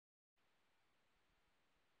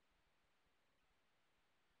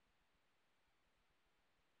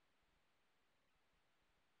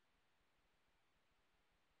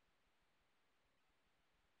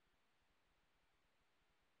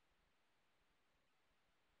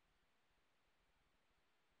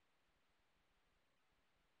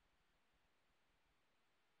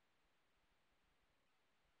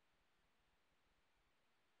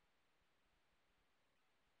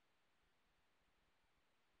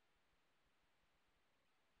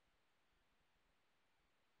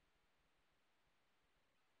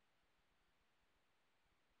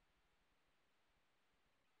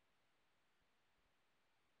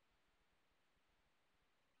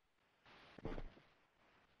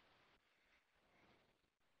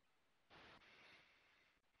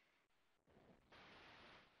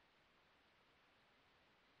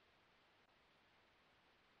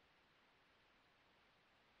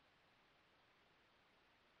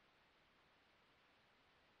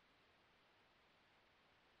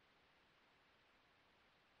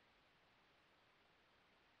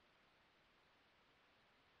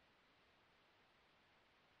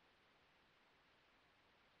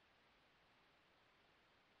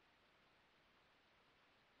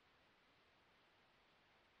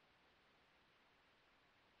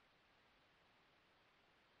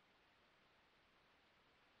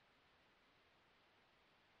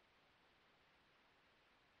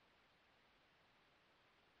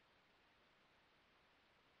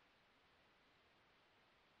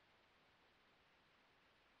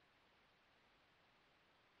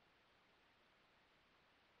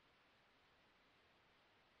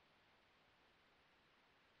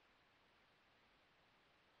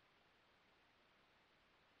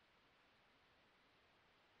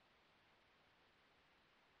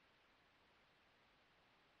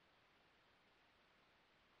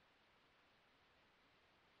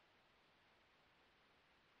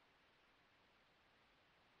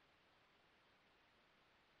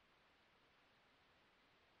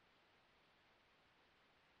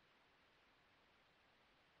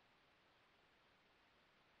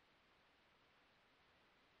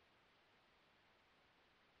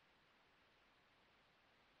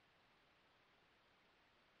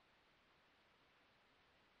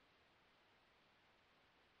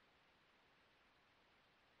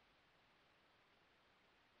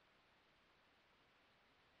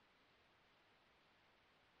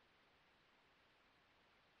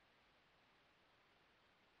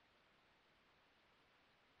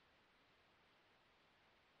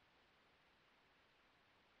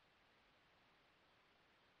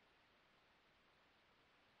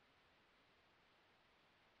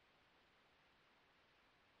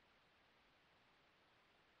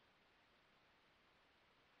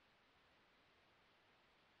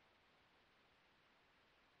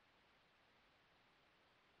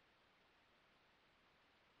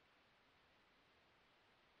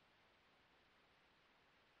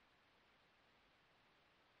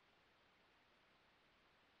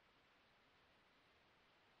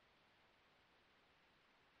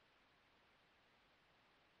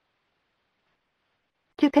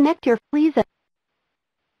To connect your please,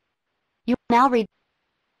 you now read.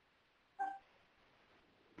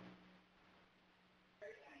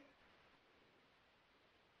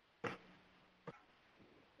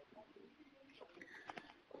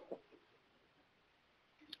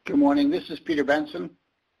 Good morning. This is Peter Benson.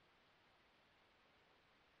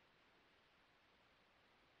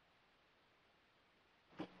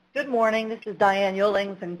 Good morning. This is Diane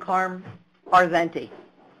Yulings and Carm Arzenti.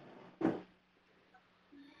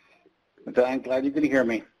 I'm glad you can hear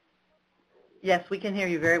me. Yes, we can hear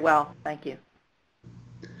you very well. Thank you.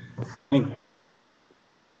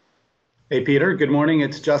 Hey, Peter. Good morning.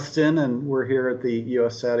 It's Justin, and we're here at the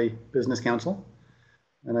U.S. Saudi Business Council.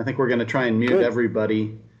 And I think we're going to try and mute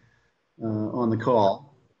everybody on the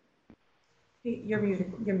call. You're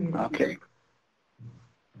muted. You're muted. Okay.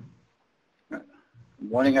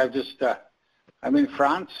 Morning. I'm in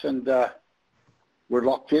France, and we're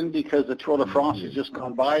locked in because the Tour de France has just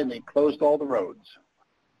gone by and they closed all the roads.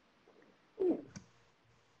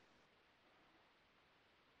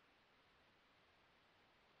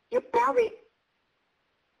 Yep, now read.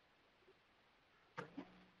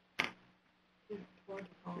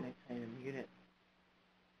 Mute it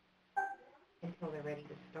Until they're ready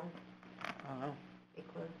to start. Oh. They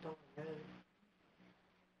closed all the roads.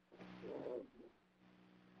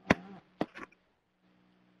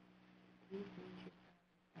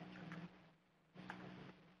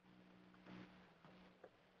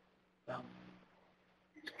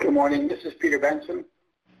 Good morning. This is Peter Benson.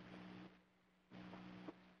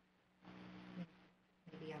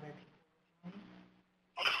 Maybe other people.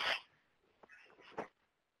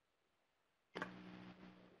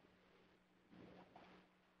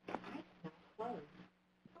 Closed.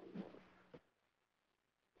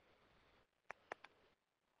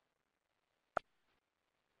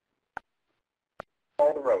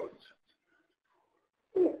 All the roads.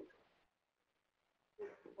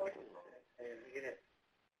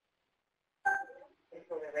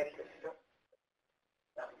 Until they're ready to start.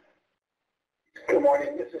 Good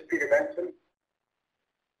morning. This is Peter Benson.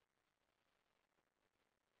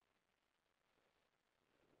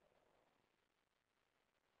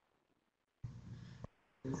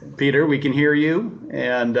 Peter, we can hear you.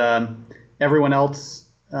 And everyone else,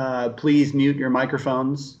 please mute your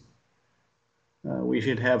microphones. We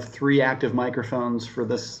should have 3 active microphones for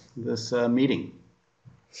this meeting.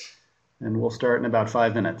 And we'll start in about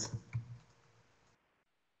 5 minutes.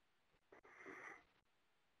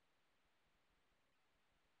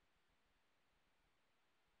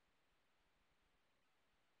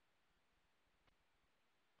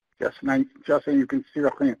 Justin, you can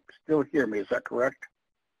still hear me. Is that correct?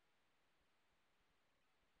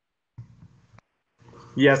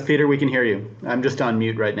 Yes, Peter, we can hear you. I'm just on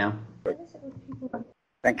mute right now.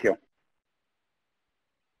 Thank you.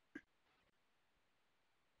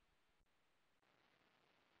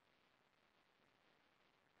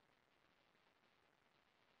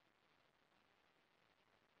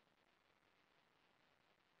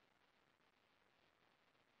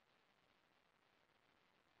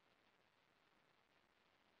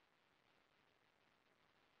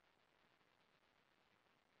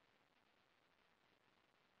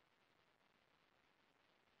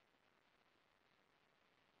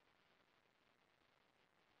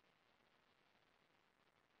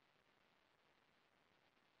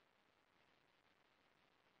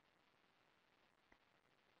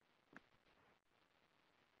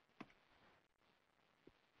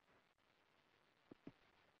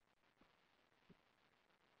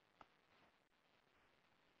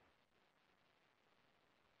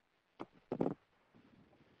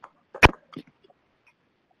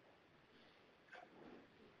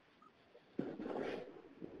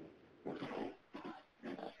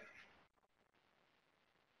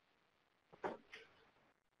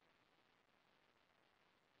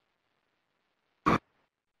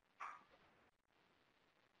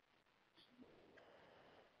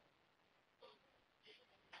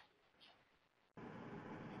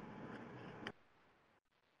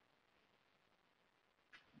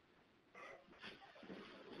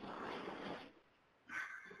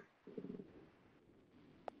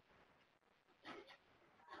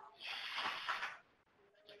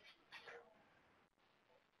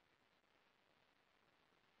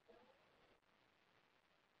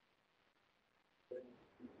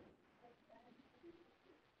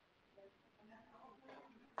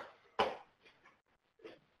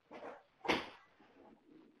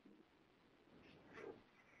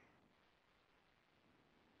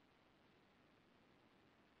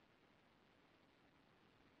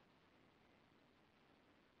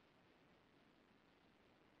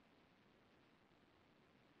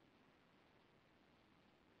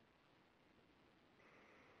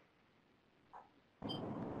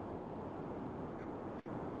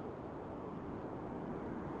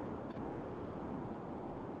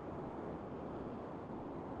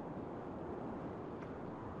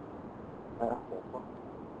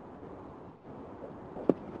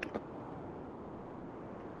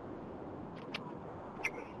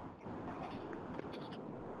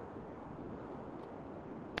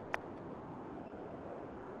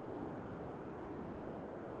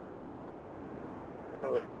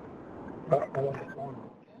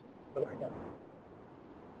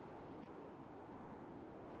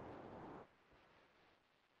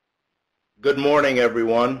 Good morning,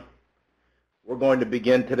 everyone. We're going to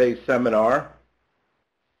begin today's seminar.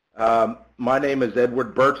 My name is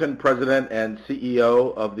Edward Burton, President and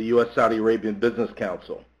CEO of the U.S. Saudi Arabian Business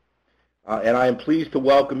Council. And I am pleased to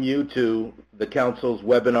welcome you to the Council's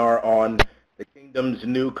webinar on the Kingdom's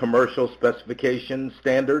new commercial specification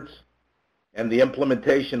standards and the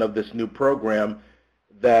implementation of this new program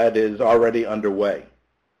that is already underway.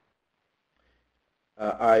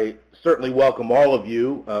 I certainly welcome all of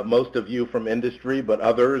you, most of you from industry, but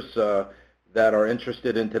others that are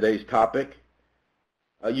interested in today's topic.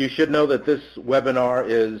 You should know that this webinar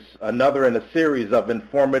is another in a series of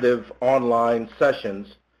informative online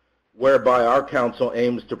sessions whereby our council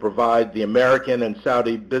aims to provide the American and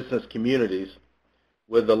Saudi business communities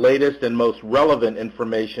with the latest and most relevant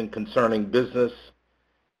information concerning business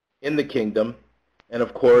in the kingdom and,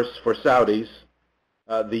 of course, for Saudis,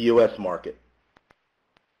 the U.S. market.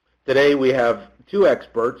 Today we have two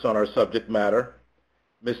experts on our subject matter,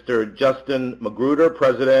 Mr. Justin Magruder,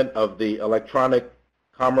 President of the Electronic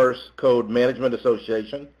Commerce Code Management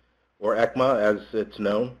Association, or ECMA as it's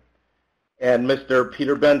known, and Mr.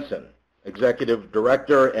 Peter Benson, Executive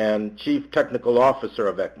Director and Chief Technical Officer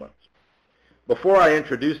of ECMA. Before I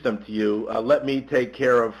introduce them to you, let me take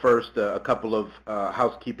care of first a couple of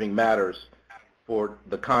housekeeping matters for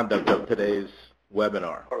the conduct of today's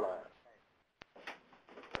webinar.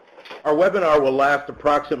 Our webinar will last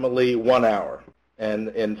approximately 1 hour, and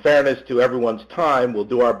in fairness to everyone's time, we'll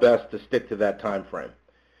do our best to stick to that time frame.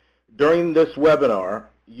 During this webinar,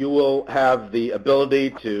 you will have the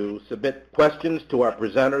ability to submit questions to our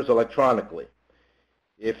presenters electronically.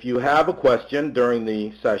 If you have a question during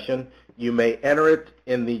the session, you may enter it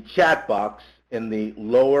in the chat box in the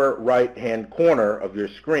lower right-hand corner of your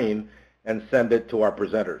screen and send it to our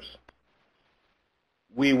presenters.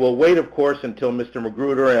 We will wait, of course, until Mr.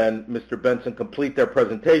 Magruder and Mr. Benson complete their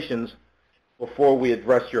presentations before we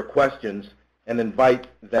address your questions and invite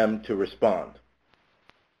them to respond.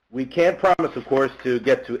 We can't promise, of course, to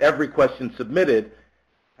get to every question submitted.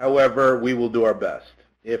 However, we will do our best.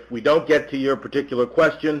 If we don't get to your particular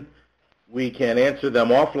question, we can answer them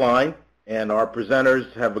offline, and our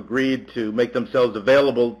presenters have agreed to make themselves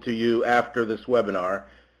available to you after this webinar,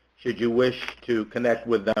 should you wish to connect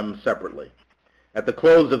with them separately. At the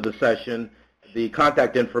close of the session, the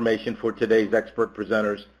contact information for today's expert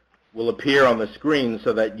presenters will appear on the screen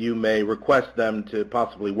so that you may request them to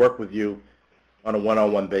possibly work with you on a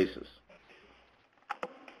one-on-one basis.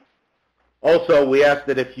 Also, we ask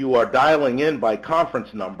that if you are dialing in by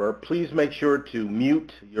conference number, please make sure to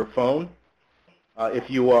mute your phone. If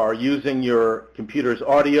you are using your computer's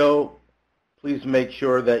audio, please make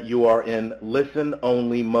sure that you are in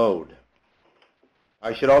listen-only mode.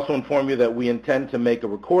 I should also inform you that we intend to make a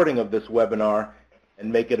recording of this webinar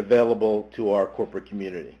and make it available to our corporate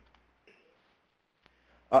community.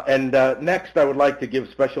 Next, I would like to give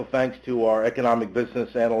special thanks to our economic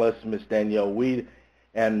business analyst, Ms. Danielle Weed,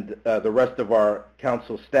 and the rest of our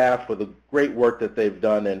council staff for the great work that they've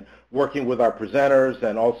done in working with our presenters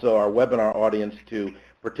and also our webinar audience to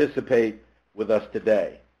participate with us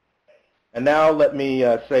today. And now let me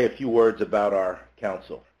say a few words about our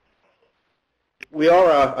council. We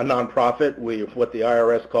are a nonprofit. We're what the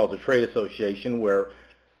IRS calls a trade association. We're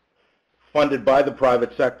funded by the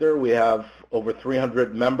private sector. We have over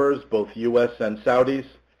 300 members, both U.S. and Saudis,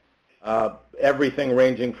 everything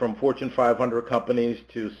ranging from Fortune 500 companies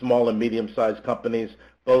to small and medium-sized companies,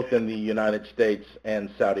 both in the United States and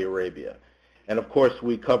Saudi Arabia. And of course,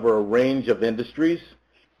 we cover a range of industries.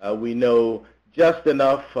 We know just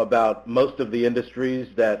enough about most of the industries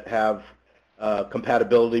that have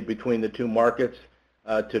compatibility between the two markets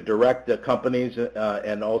to direct the companies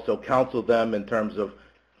and also counsel them in terms of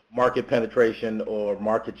market penetration or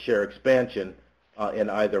market share expansion in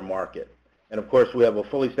either market. And of course, we have a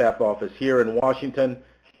fully staffed office here in Washington,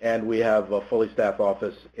 and we have a fully staffed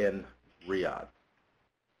office in Riyadh.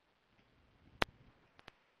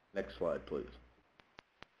 Next slide, please.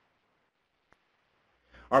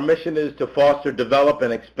 Our mission is to foster, develop,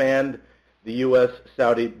 and expand the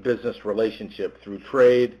U.S.-Saudi business relationship through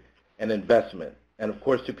trade and investment, and of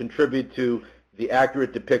course to contribute to the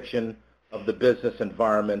accurate depiction of the business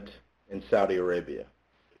environment in Saudi Arabia.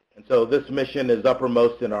 And so this mission is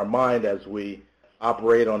uppermost in our mind as we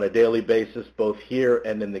operate on a daily basis both here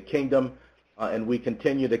and in the kingdom, and we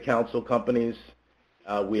continue to counsel companies.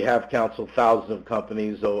 We have counseled thousands of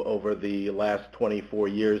companies over the last 24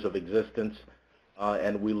 years of existence,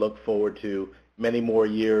 and we look forward to many more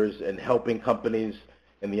years in helping companies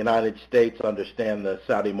in the United States understand the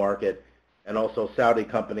Saudi market, and also Saudi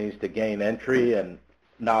companies to gain entry and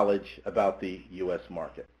knowledge about the U.S.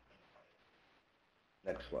 market.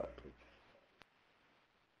 Next slide, please.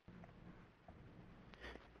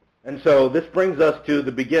 And so this brings us to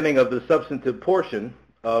the beginning of the substantive portion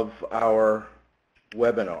of our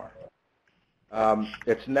webinar.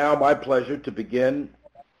 It's now my pleasure to begin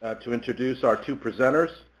to introduce our two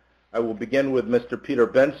presenters. I will begin with Mr. Peter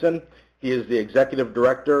Benson. He is the Executive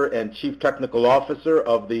Director and Chief Technical Officer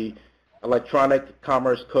of the Electronic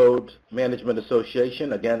Commerce Code Management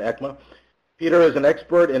Association, again, ECMA. Peter is an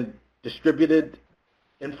expert in distributed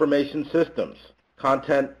information systems,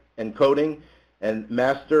 content encoding, and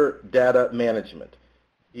master data management.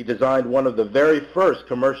 He designed one of the very first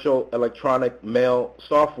commercial electronic mail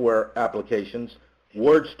software applications,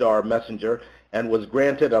 WordStar Messenger, and was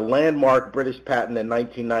granted a landmark British patent in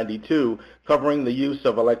 1992 covering the use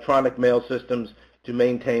of electronic mail systems to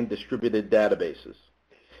maintain distributed databases.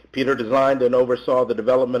 Peter designed and oversaw the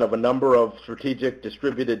development of a number of strategic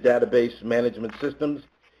distributed database management systems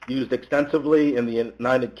used extensively in the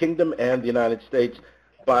United Kingdom and the United States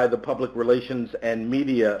by the public relations and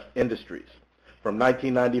media industries. From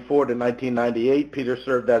 1994 to 1998, Peter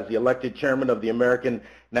served as the elected chairman of the American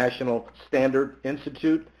National Standard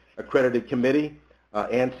Institute Accredited Committee,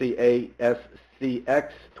 ANSI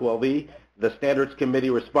ASCX 12E, the standards committee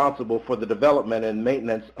responsible for the development and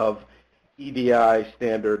maintenance of EDI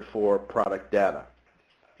standard for product data.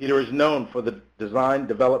 Peter is known for the design,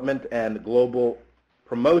 development, and global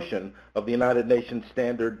promotion of the United Nations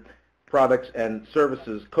Standard Products and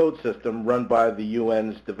Services Code System run by the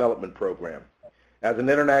UN's Development Program. As an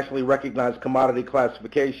internationally recognized commodity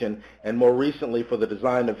classification, and more recently for the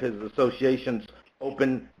design of his association's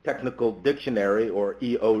Open Technical Dictionary, or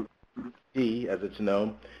EOD as it's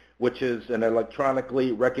known, which is an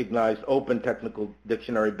electronically recognized open technical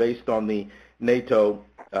dictionary based on the NATO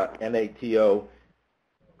NATO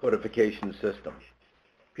codification system.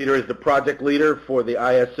 Peter is the project leader for the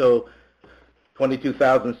ISO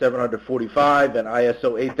 22745 and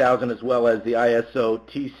ISO 8000, as well as the ISO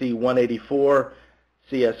TC 184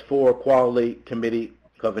 CS4 Quality Committee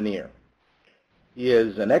Convener. He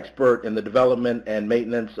is an expert in the development and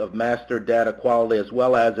maintenance of master data quality, as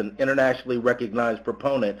well as an internationally recognized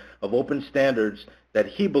proponent of open standards that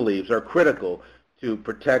he believes are critical to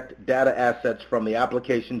protect data assets from the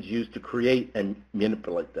applications used to create and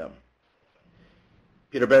manipulate them.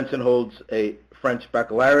 Peter Benson holds a French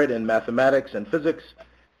baccalaureate in mathematics and physics,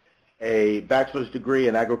 a bachelor's degree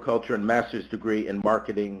in agriculture, and master's degree in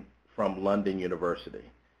marketing from London University.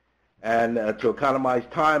 And to economize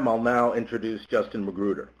time, I'll now introduce Justin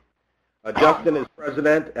Magruder. Justin is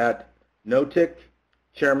president at NOTIC,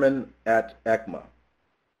 chairman at ECMA.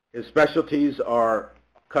 His specialties are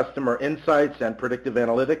customer insights and predictive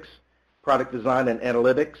analytics, product design and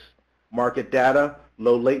analytics, market data,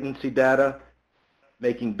 low latency data,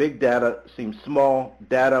 making big data seem small,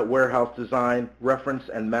 data warehouse design, reference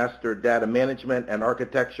and master data management and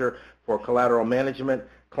architecture for collateral management,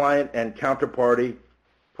 client and counterparty,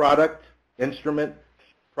 product, instrument,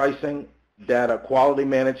 pricing, data quality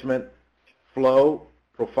management, flow,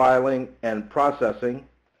 profiling and processing,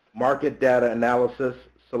 market data analysis,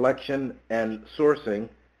 selection and sourcing,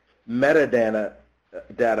 metadata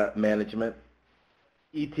data management,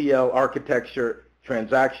 ETL architecture,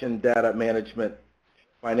 transaction data management,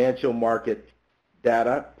 financial market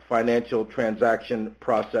data, financial transaction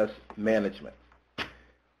process management.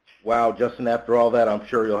 Wow, Justin, after all that, I'm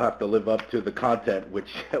sure you'll have to live up to the content which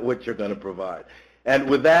you're going to provide. And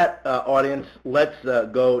with that, audience, let's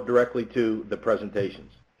go directly to the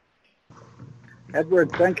presentations.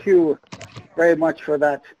 Edward, thank you very much for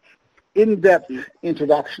that in-depth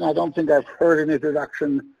introduction. I don't think I've heard an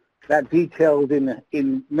introduction that detailed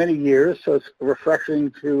in many years, so it's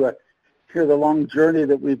refreshing to hear the long journey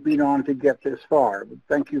that we've been on to get this far. But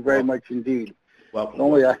thank you very much indeed.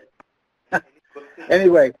 Welcome.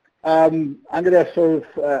 Anyway, I'm going to sort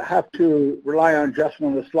of have to rely on Justin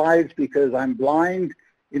on the slides because I'm blind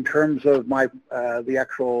in terms of my the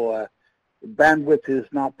actual bandwidth is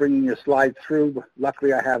not bringing the slide through. But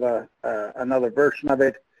luckily, I have another version of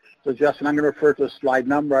it. So, Justin, I'm going to refer to the slide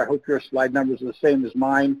number. I hope your slide numbers are the same as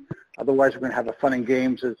mine. Otherwise, we're going to have a fun and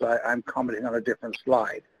games as I'm commenting on a different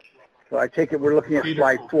slide. So I take it we're looking at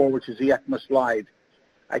slide 4, which is the ECMA slide.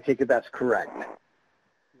 I take it that's correct.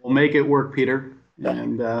 We'll make it work, Peter.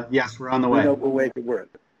 And yes, we're on the We way. know we'll make it work.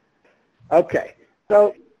 Okay,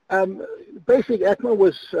 so basically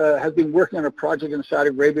ECMO has been working on a project in Saudi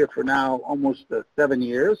Arabia for now almost 7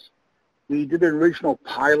 years. We did an original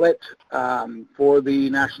pilot for the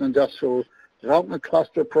National Industrial Development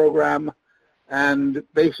Cluster Program, and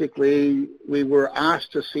basically we were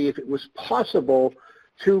asked to see if it was possible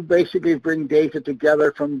to basically bring data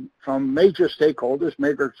together from major stakeholders,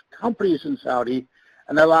 major companies in Saudi,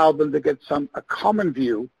 and allow them to get a common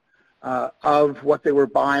view of what they were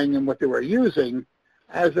buying and what they were using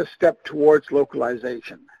as a step towards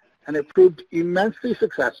localization. And it proved immensely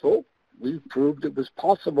successful. We proved it was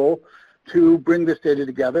possible to bring this data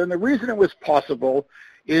together. And the reason it was possible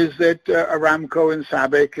is that Aramco and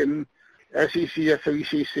SABIC and SEC,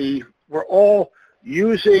 SECC were all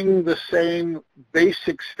using the same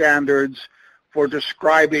basic standards for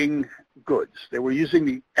describing goods. They were using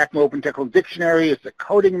the ECMO Open Technical Dictionary as the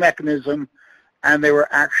coding mechanism, and they were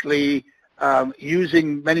actually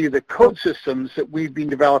using many of the code systems that we've been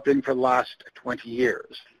developing for the last 20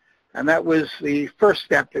 years. And that was the first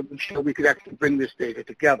step that we could actually bring this data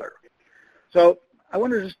together. So I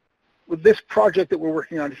want to just, with this project that we're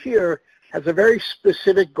working on here, has a very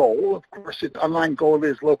specific goal. Of course, its underlying goal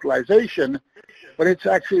is localization, but it's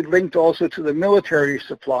actually linked also to the military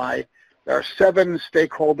supply. There are 7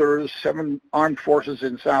 stakeholders, 7 armed forces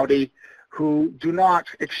in Saudi who do not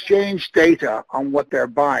exchange data on what they're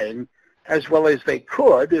buying as well as they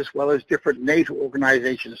could, as well as different NATO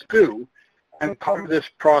organizations do. And part of this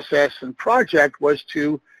process and project was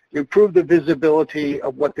to improve the visibility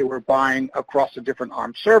of what they were buying across the different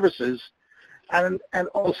armed services and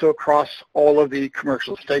also across all of the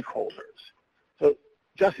commercial stakeholders. So,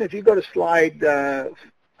 Justin, if you go to slide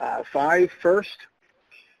 5 first.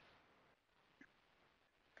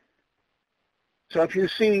 So if you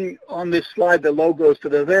see on this slide the logos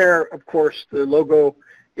that are there, of course the logo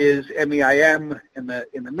is MEIM in the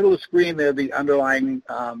middle of the screen. They're the underlying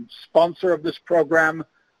sponsor of this program.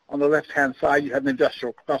 On the left-hand side, you have the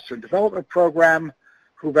Industrial Cluster Development Program,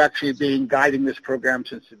 who've actually been guiding this program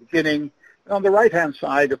since the beginning. And on the right-hand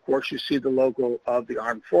side, of course, you see the logo of the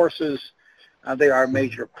Armed Forces. They are a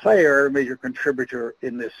major player, a major contributor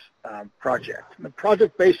in this project. And the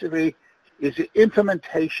project basically is the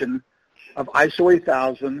implementation of ISO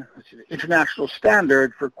 8000, which is an international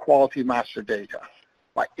standard for quality master data.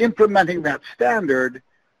 By implementing that standard,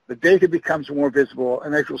 the data becomes more visible,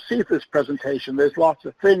 and as you'll see from this presentation, there's lots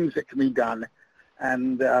of things that can be done,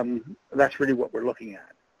 and that's really what we're looking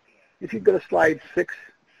at. If you go to slide 6,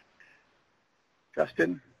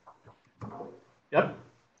 Justin. Yep.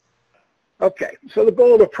 Okay, so the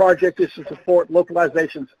goal of the project is to support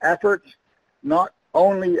localization's efforts, not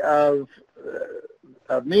only of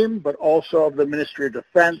NIM, but also of the Ministry of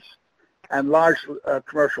Defense and large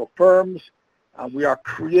commercial firms. We are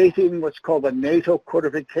creating what's called a NATO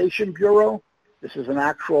Codification Bureau. This is an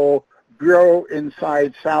actual bureau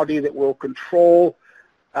inside Saudi that will control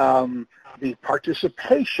the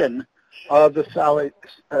participation of the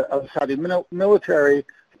Saudi military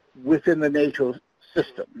within the NATO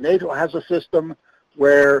system. NATO has a system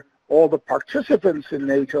where all the participants in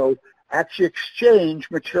NATO actually exchange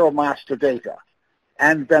material master data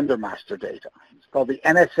and vendor master data. It's called the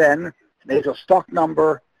NSN, NATO stock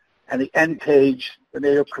number, and the NCAGE, the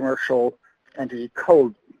NATO Commercial Entity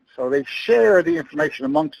Code. So they share the information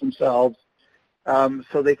amongst themselves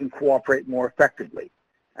so they can cooperate more effectively.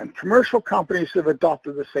 And commercial companies have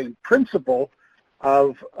adopted the same principle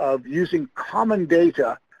of using common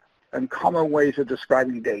data and common ways of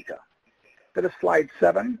describing data. Go to slide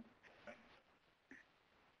 7.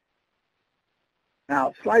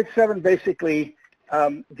 Now, slide 7 basically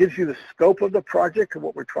gives you the scope of the project and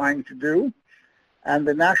what we're trying to do. And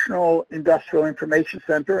the National Industrial Information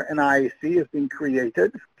Center, NIAC, has been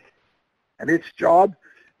created. And its job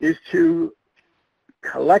is to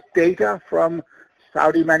collect data from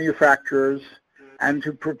Saudi manufacturers and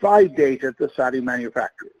to provide data to Saudi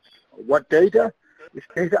manufacturers. What data? It's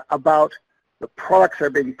data about the products that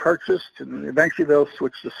are being purchased, and eventually they'll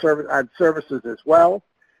switch to add services as well.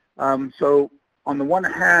 So on the one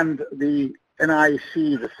hand, the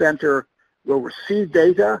NIAC, the center, will receive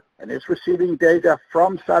data, and is receiving data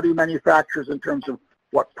from Saudi manufacturers in terms of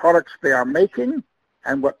what products they are making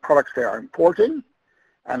and what products they are importing.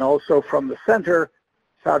 And also from the center,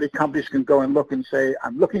 Saudi companies can go and look and say,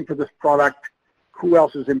 I'm looking for this product, who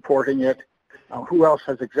else is importing it, who else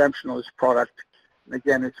has exemption on this product. And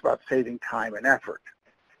again, it's about saving time and effort.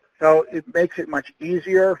 So it makes it much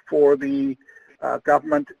easier for the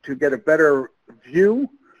government to get a better view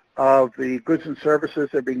of the goods and services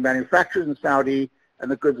that are being manufactured in Saudi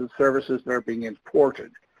and the goods and services that are being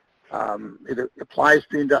imported. It applies to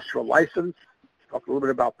the industrial license, talk a little bit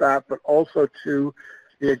about that, but also to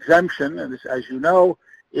the exemption. And as you know,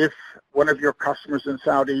 if one of your customers in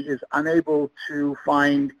Saudi is unable to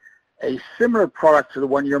find a similar product to the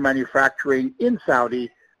one you're manufacturing in Saudi,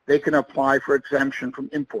 they can apply for exemption from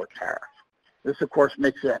import tariffs. This, of course,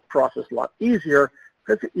 makes that process a lot easier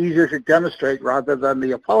because it's easier to demonstrate rather than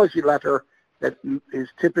the apology letter that is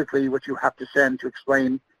typically what you have to send to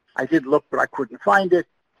explain, I did look, but I couldn't find it.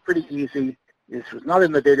 Pretty easy. This was not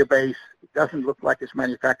in the database. It doesn't look like it's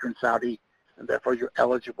manufactured in Saudi, and therefore you're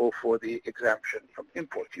eligible for the exemption from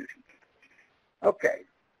import duty. Okay,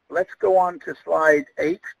 let's go on to slide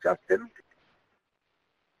 8, Justin.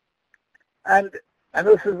 And I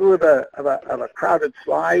know this is a little bit of a crowded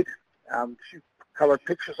slide. A few colored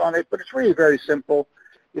pictures on it, but it's really very simple.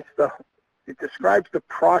 It describes the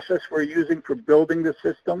process we're using for building the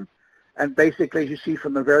system. And basically, as you see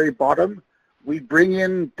from the very bottom, we bring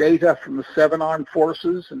in data from the 7 armed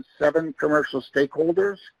forces and 7 commercial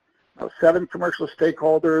stakeholders. Now, 7 commercial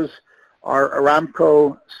stakeholders are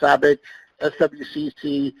Aramco, SABIC,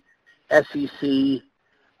 SWCC, SEC,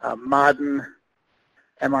 Ma'aden,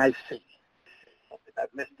 MIC. I don't think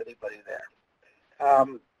I've missed anybody there.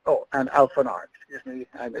 Oh, and Alphanar. Excuse me,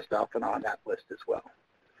 I missed Alphanar on that list as well.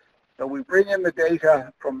 So we bring in the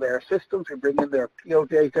data from their systems, we bring in their PO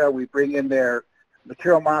data, we bring in their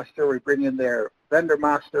material master, we bring in their vendor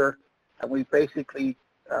master, and we basically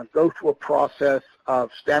go through a process of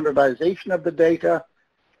standardization of the data,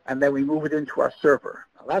 and then we move it into our server.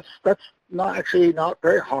 Now that's not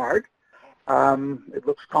very hard. It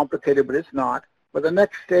looks complicated, but it's not. But the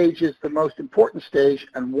next stage is the most important stage,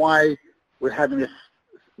 and why we're having this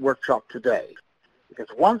workshop today. Because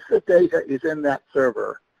once the data is in that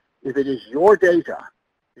server, if it is your data,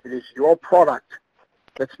 if it is your product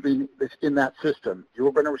that's in that system,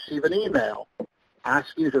 you're going to receive an email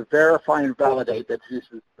asking you to verify and validate that this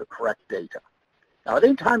is the correct data. Now, at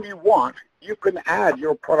any time you want, you can add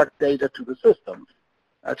your product data to the system,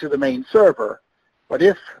 to the main server. But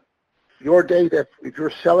if your data, if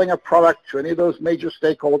you're selling a product to any of those major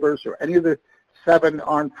stakeholders or any of the 7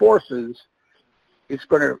 armed forces, it's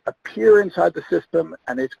going to appear inside the system,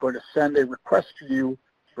 and it's going to send a request to you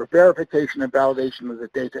for verification and validation that the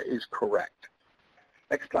data is correct.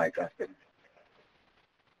 Next slide, Justin.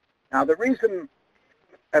 Now, the reason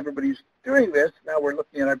everybody's doing this, now we're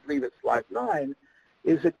looking at, I believe it's slide 9,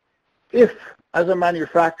 is that if, as a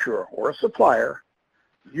manufacturer or a supplier,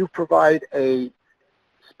 you provide a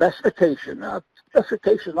specification. Now,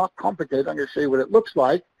 specification is not complicated. I'm going to show you what it looks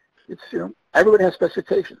like. It's, everybody has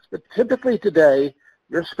specifications, but typically today,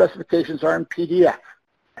 your specifications are in PDF.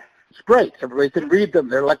 It's great. Everybody can read them.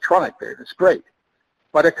 They're electronic. It's great.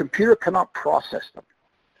 But a computer cannot process them.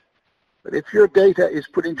 But if your data is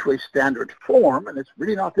put into a standard form, and it's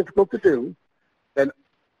really not difficult to do, then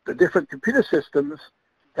the different computer systems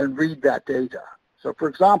can read that data. So, for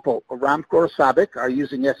example, Aramco or SABIC are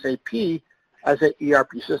using SAP as an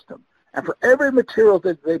ERP system. And for every material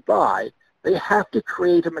that they buy, they have to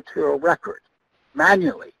create a material record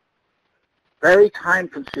manually. Very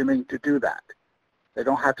time-consuming to do that. They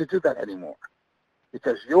don't have to do that anymore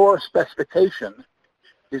because your specification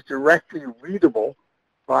is directly readable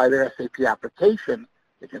by their SAP application.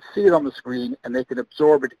 They can see it on the screen, and they can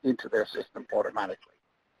absorb it into their system automatically.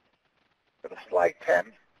 Go to slide 10.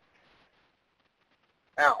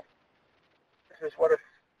 Now, this is what a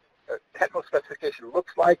technical specification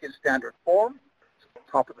looks like in standard form. It's at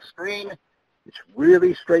the top of the screen. It's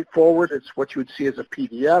really straightforward. It's what you would see as a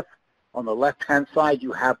PDF. On the left-hand side,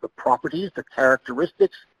 you have the properties, the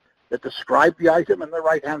characteristics that describe the item, and on the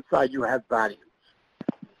right-hand side, you have values.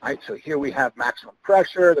 Right, so here we have maximum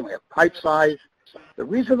pressure, then we have pipe size. The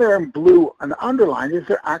reason they're in blue and underlined is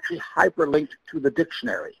they're actually hyperlinked to the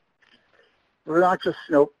dictionary. So they're not just,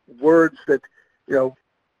 words that,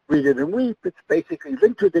 read it and weep. It's basically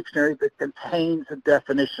linked to a dictionary that contains the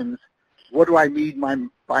definitions. What do I mean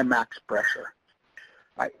by max pressure?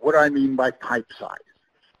 Right, what do I mean by pipe size?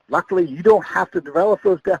 Luckily, you don't have to develop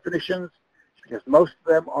those definitions because most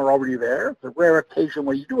of them are already there. It's a rare occasion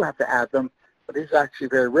where you do have to add them, but it's actually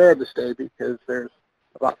very rare this day because there's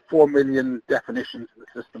about 4 million definitions in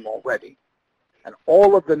the system already. And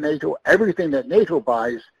all of the NATO, everything that NATO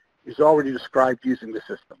buys is already described using the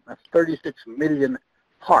system. That's 36 million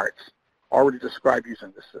parts already described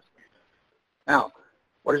using the system. Now,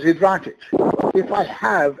 what is the advantage? If I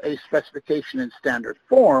have a specification in standard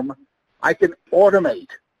form, I can automate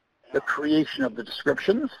the creation of the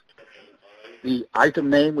descriptions, the item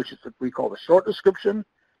name, which is what we call the short description,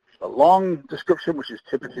 the long description, which is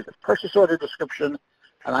typically the purchase order description,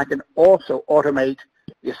 and I can also automate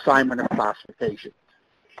the assignment of classifications.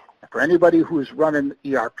 For anybody who's run an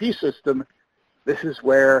ERP system, this is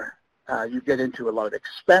where you get into a lot of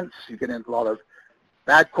expense, you get into a lot of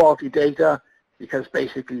bad quality data, because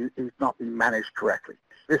basically it's not being managed correctly.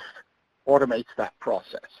 This automates that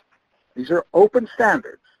process. These are open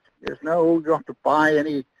standards. There's no, you don't have to buy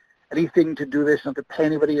anything to do this, you don't have to pay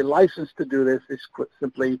anybody a license to do this.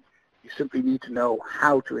 You simply need to know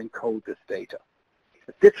how to encode this data.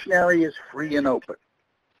 The dictionary is free and open.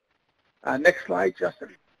 Next slide, Justin.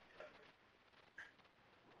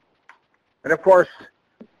 And of course,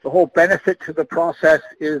 the whole benefit to the process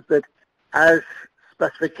is that as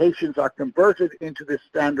specifications are converted into this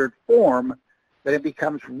standard form, then it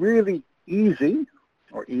becomes really easy,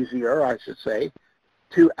 or easier, I should say,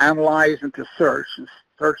 to analyze and to search. And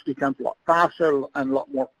search becomes a lot faster and a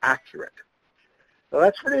lot more accurate. So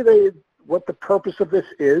that's really what the purpose of this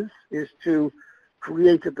is to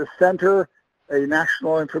create at the center a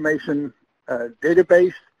national information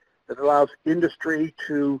database that allows industry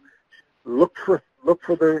to look for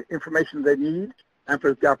the information they need, and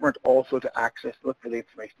for the government also to look for the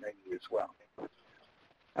information they need as well.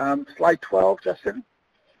 Slide 12, Justin.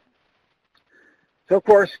 So of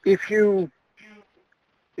course, if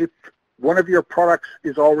one of your products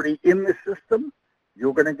is already in the system,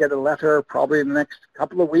 you're going to get a letter probably in the next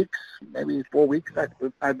couple of weeks, maybe 4 weeks,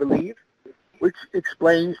 I believe, which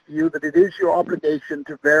explains to you that it is your obligation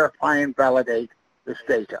to verify and validate this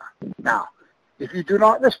data. Now, if you do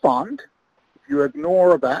not respond, if you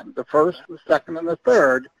ignore that, the first, the second, and the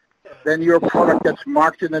third, then your product gets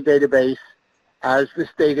marked in the database as this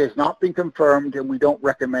data has not been confirmed and we don't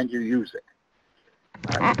recommend you use it.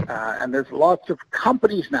 And there's lots of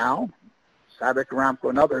companies now, SABIC, Aramco,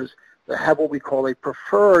 and others, that have what we call a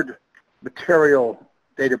preferred material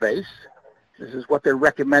database. This is what they're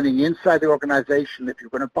recommending inside the organization. If you're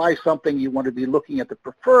going to buy something, you want to be looking at the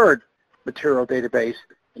preferred material database,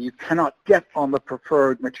 and you cannot get on the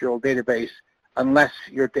preferred material database unless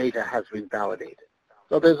your data has been validated.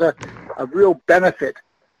 So there's a real benefit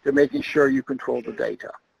to making sure you control the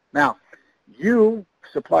data. Now, the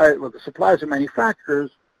suppliers and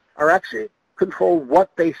manufacturers are actually control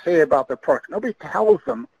what they say about their product. Nobody tells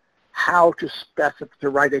them how to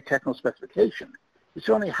write a technical specification. It's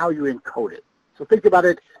only how you encode it. So think about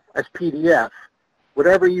it as PDF.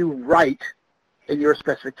 Whatever you write in your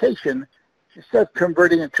specification, instead of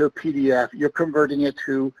converting it to a PDF, you're converting it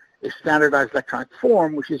to a standardized electronic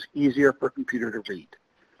form, which is easier for a computer to read.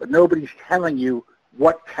 But nobody's telling you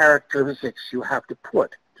what characteristics you have to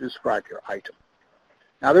put to describe your item.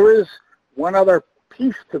 Now, there is one other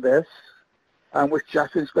piece to this, which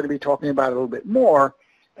Justin's going to be talking about a little bit more,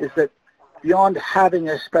 is that beyond having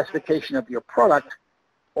a specification of your product,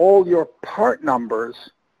 all your part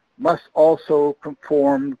numbers must also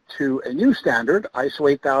conform to a new standard, ISO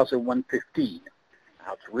 8115.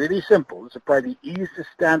 Now, it's really simple. It's probably the easiest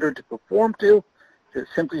standard to conform to. It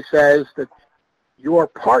simply says that your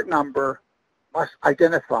part number must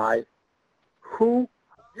identify who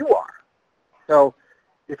you are. So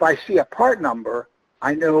if I see a part number,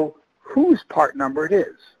 I know whose part number it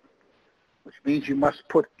is, which means you must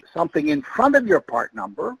put something in front of your part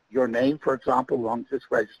number, your name, for example, as long as it's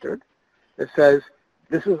registered, that says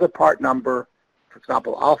this is a part number. For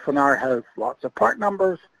example, Alphanar has lots of part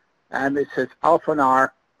numbers, and it says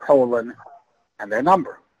Alphanar : and their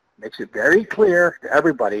number. Makes it very clear to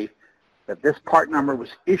everybody that this part number was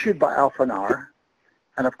issued by Alphanar.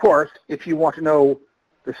 And of course, if you want to know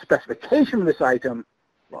the specification of this item,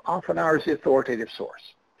 well, Alphanar is the authoritative source.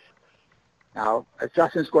 Now, as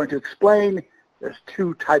Justin's going to explain, there's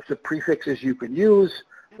two types of prefixes you can use.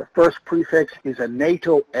 The first prefix is a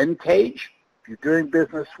NATO NCAGE. If you're doing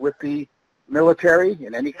business with the military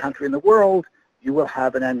in any country in the world, you will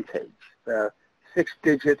have an NCAGE, the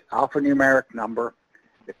 6-digit alphanumeric number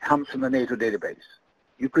that comes from the NATO database.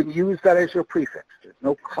 You can use that as your prefix. There's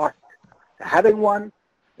no cost to having one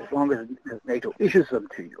as long as NATO issues them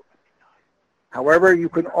to you. However, you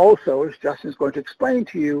can also, as Justin's going to explain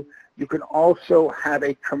to you, you can also have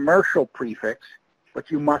a commercial prefix, but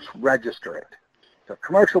you must register it. So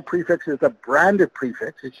commercial prefix is a branded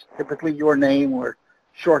prefix. It's typically your name or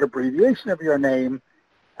short abbreviation of your name,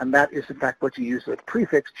 and that is in fact what you use as a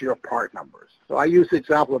prefix to your part numbers. So I use the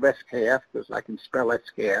example of SKF because I can spell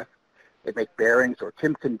SKF. They make bearings or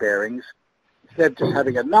Timken bearings. Instead of just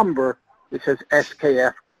having a number, it says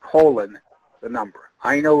SKF : the number.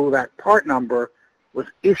 I know that part number was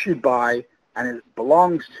issued by and it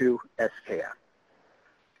belongs to SKF.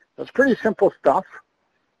 So it's pretty simple stuff.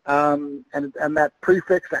 And that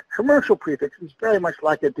prefix, that commercial prefix, is very much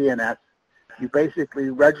like a DNS. You basically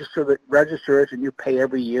register it and you pay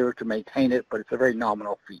every year to maintain it, but it's a very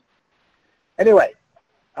nominal fee. Anyway,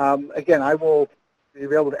 Again, I will be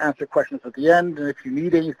able to answer questions at the end, and if you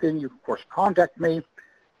need anything, you of course contact me.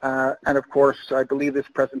 And of course, I believe this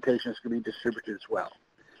presentation is going to be distributed as well.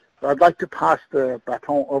 So I'd like to pass the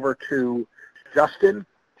baton over to Justin.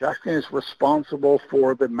 Justin is responsible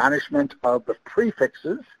for the management of the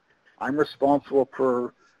prefixes. I'm responsible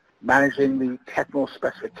for managing the technical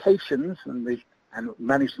specifications and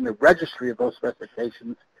managing the registry of those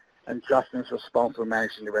specifications, and Justin is responsible for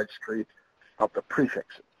managing the registry of the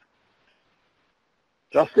prefixes.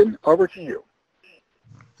 Justin, over to you.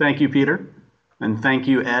 Thank you, Peter, and thank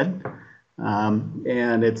you, Ed.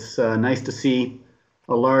 And it's nice to see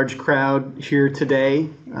a large crowd here today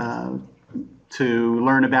to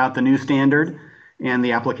learn about the new standard and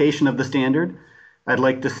the application of the standard. I'd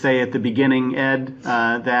like to say at the beginning, Ed,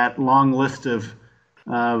 that long list of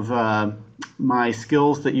my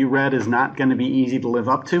skills that you read is not going to be easy to live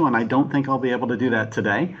up to, and I don't think I'll be able to do that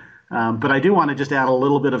today. But I do want to just add a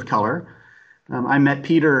little bit of color. I met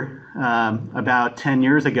Peter about 10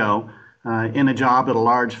 years ago in a job at a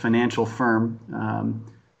large financial firm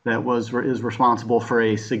that is responsible for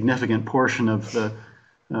a significant portion of the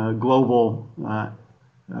global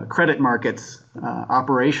credit markets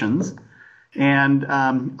operations. And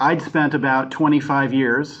I'd spent about 25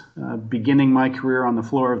 years, beginning my career on the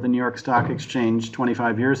floor of the New York Stock Exchange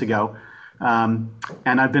 25 years ago. And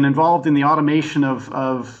I've been involved in the automation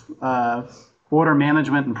of order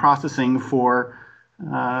management and processing for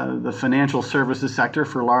the financial services sector,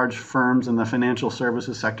 for large firms in the financial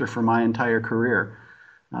services sector for my entire career.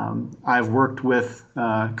 I've worked with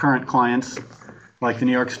current clients like the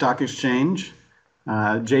New York Stock Exchange,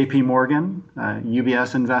 JP Morgan,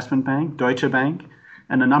 UBS Investment Bank, Deutsche Bank,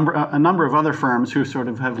 and a number of other firms who sort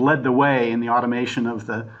of have led the way in the automation of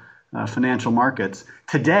the financial markets.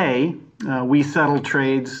 Today, we settle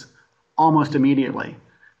trades almost immediately,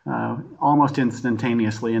 almost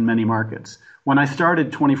instantaneously in many markets. When I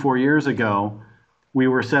started 24 years ago, we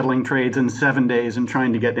were settling trades in 7 days and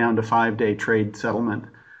trying to get down to 5-day trade settlement.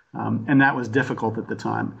 And that was difficult at the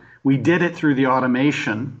time. We did it through the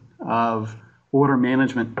automation of order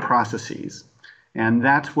management processes. And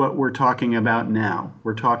that's what we're talking about now.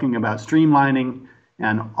 We're talking about streamlining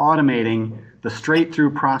and automating the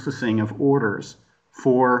straight-through processing of orders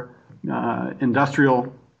for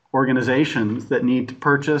industrial organizations that need to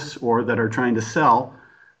purchase or that are trying to sell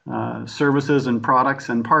services and products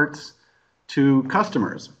and parts to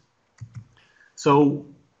customers. So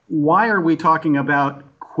why are we talking about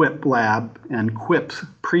QUIP Lab and QUIP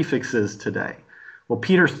prefixes today? Well,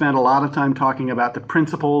 Peter spent a lot of time talking about the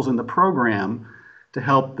principles and the program to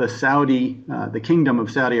help the Kingdom of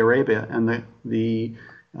Saudi Arabia and the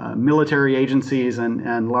military agencies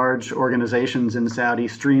and large organizations in Saudi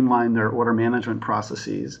streamline their order management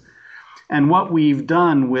processes. And what we've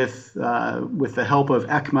done with the help of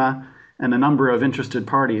ECMA and a number of interested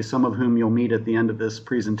parties, some of whom you'll meet at the end of this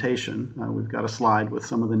presentation, we've got a slide with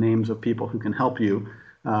some of the names of people who can help you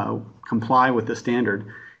comply with the standard,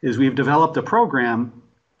 is we've developed a program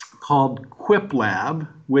called QUIP Lab,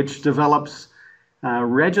 which develops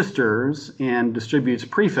registers and distributes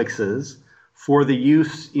prefixes for the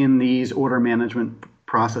use in these order management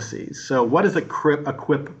processes. So what is a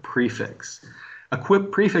QUIP prefix? A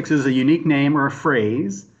QUIP prefix is a unique name or a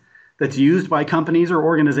phrase that's used by companies or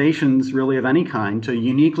organizations really of any kind to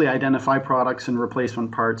uniquely identify products and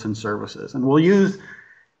replacement parts and services. And we'll use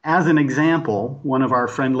as an example one of our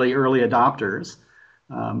friendly early adopters,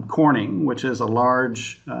 Corning, which is a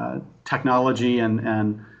large technology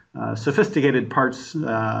and sophisticated parts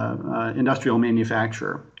industrial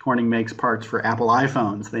manufacturer. Corning makes parts for Apple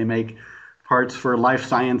iPhones. They make parts for life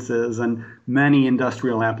sciences and many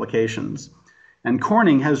industrial applications. And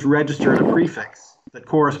Corning has registered a prefix that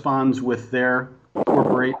corresponds with their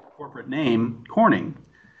corporate name, Corning.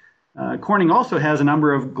 Corning also has a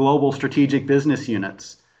number of global strategic business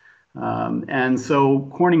units. And so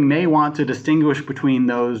Corning may want to distinguish between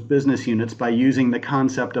those business units by using the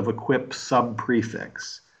concept of a QUIP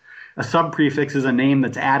subprefix. A subprefix is a name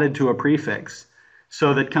that's added to a prefix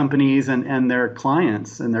so that companies and their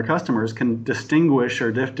clients and their customers can distinguish or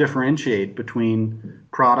differentiate between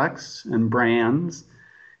products and brands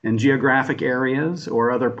and geographic areas or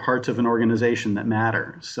other parts of an organization that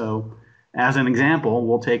matter. So as an example,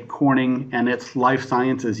 we'll take Corning and its life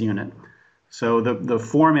sciences unit. So the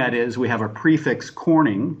format is we have a prefix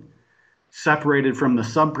Corning separated from the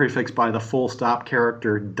subprefix by the full stop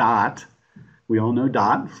character dot. We all know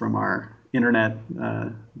dot from our internet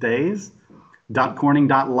days. Corning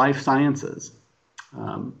Life Sciences.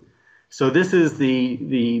 So this is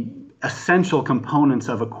the essential components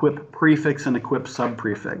of a QUIP prefix and a QUIP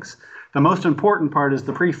subprefix. The most important part is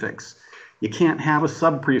the prefix. You can't have a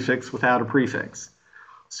subprefix without a prefix.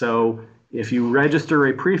 So if you register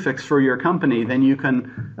a prefix for your company, then you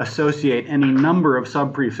can associate any number of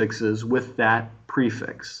subprefixes with that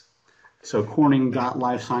prefix. So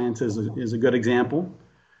Corning.Life Sciences is a good example.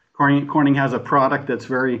 Corning has a product that's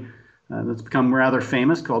that's become rather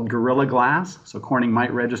famous called Gorilla Glass. So Corning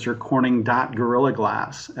might register Corning.Gorilla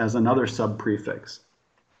Glass as another subprefix.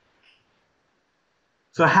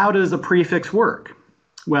 So how does a prefix work?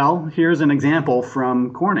 Well, here's an example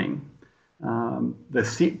from Corning.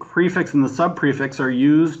 The prefix and the subprefix are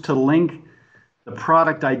used to link the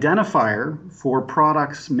product identifier for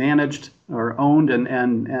products managed or owned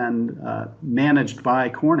and managed by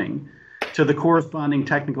Corning to the corresponding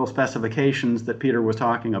technical specifications that Peter was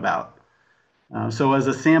talking about. So as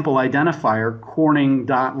a sample identifier,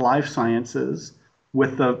 Corning.Life Sciences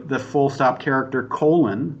with the full stop character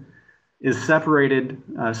colon is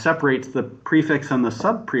separates the prefix and the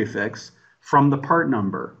subprefix from the part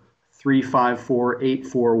number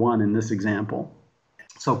 354841 in this example.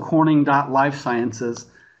 So Corning.Life Sciences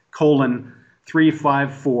colon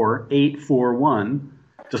 354841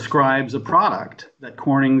 describes a product that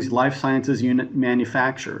Corning's Life Sciences unit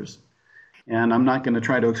manufactures. And I'm not going to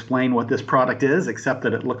try to explain what this product is, except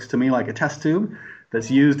that it looks to me like a test tube that's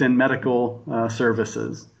used in medical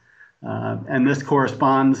services. And this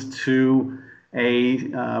corresponds to a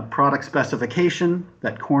product specification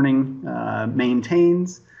that Corning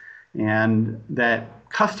maintains and that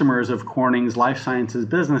customers of Corning's Life Sciences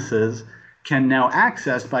businesses can now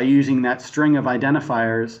access by using that string of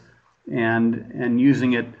identifiers and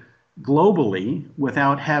using it globally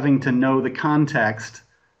without having to know the context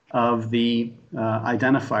of the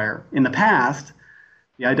identifier. In the past,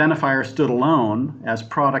 the identifier stood alone as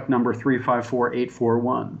product number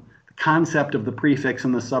 354841. The concept of the prefix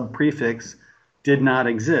and the subprefix did not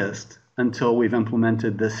exist until we've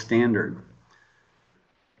implemented this standard.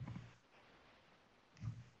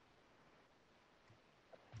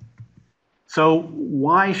 So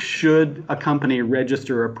why should a company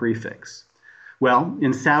register a prefix? Well,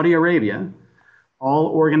 in Saudi Arabia, all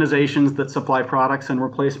organizations that supply products and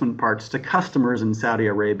replacement parts to customers in Saudi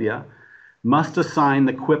Arabia must assign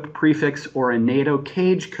the QUIP prefix or a NATO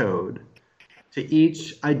cage code to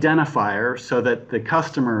each identifier so that the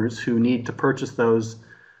customers who need to purchase those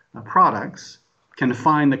products can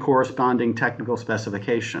find the corresponding technical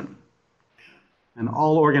specification. And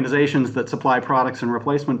all organizations that supply products and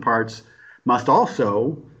replacement parts must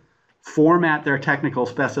also format their technical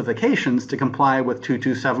specifications to comply with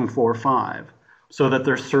 22745 so that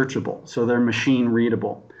they're searchable, so they're machine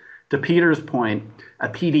readable. To Peter's point, a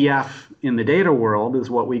PDF in the data world is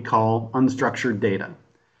what we call unstructured data.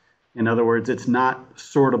 In other words, it's not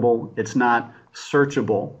sortable, it's not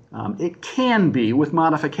searchable. It can be with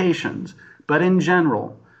modifications, but in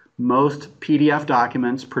general, most PDF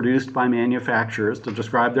documents produced by manufacturers to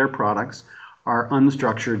describe their products are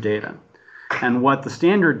unstructured data. And what the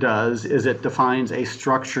standard does is it defines a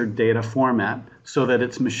structured data format so that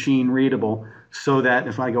it's machine readable, so that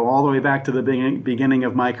if I go all the way back to the beginning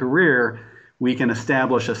of my career, we can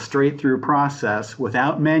establish a straight-through process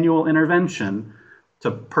without manual intervention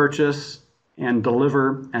to purchase and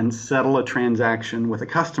deliver and settle a transaction with a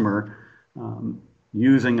customer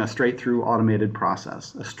using a straight-through automated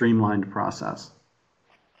process, a streamlined process.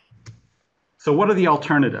 So what are the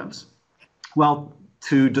alternatives? Well,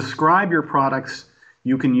 to describe your products,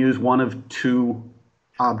 you can use one of two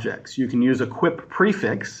objects. You can use a QUIP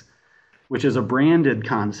prefix, which is a branded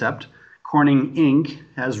concept. Corning Inc.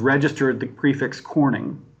 has registered the prefix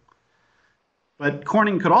Corning. But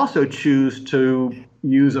Corning could also choose to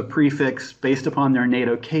use a prefix based upon their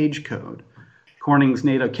NATO cage code. Corning's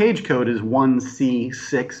NATO cage code is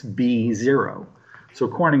 1C6B0. So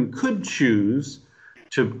Corning could choose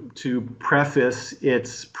to preface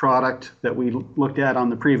its product that we looked at on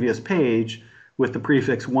the previous page with the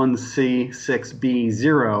prefix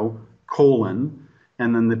 1C6B0 colon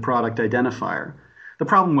and then the product identifier. The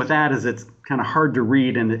problem with that is it's kind of hard to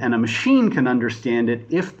read, and a machine can understand it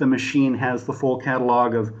if the machine has the full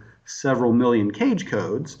catalog of several million cage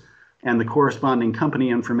codes and the corresponding company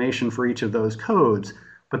information for each of those codes.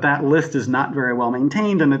 But that list is not very well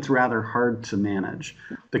maintained and it's rather hard to manage.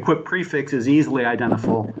 The QUIP prefix is easily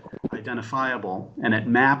identifiable, and it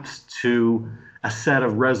maps to a set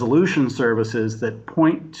of resolution services that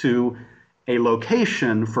point to a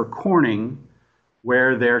location for Corning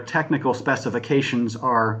where their technical specifications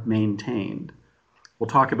are maintained. We'll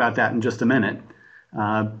talk about that in just a minute.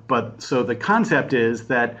 So the concept is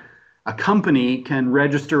that a company can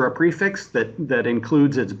register a prefix that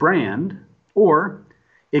includes its brand, or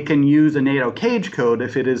it can use a NATO cage code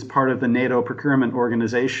if it is part of the NATO procurement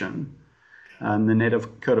organization. the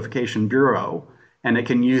Native Codification Bureau, and it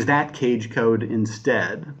can use that cage code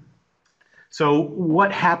instead. So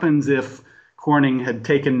what happens if Corning had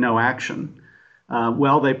taken no action?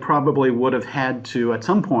 Well, they probably would have had to, at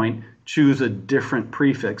some point, choose a different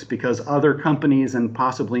prefix because other companies and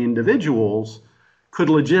possibly individuals could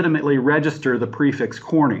legitimately register the prefix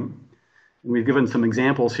Corning. And we've given some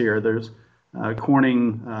examples here. There's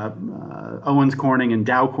Corning, Owens Corning and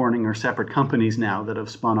Dow Corning are separate companies now that have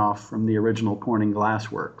spun off from the original Corning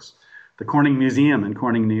Glass Works. The Corning Museum in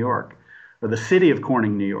Corning, New York, or the city of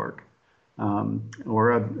Corning, New York,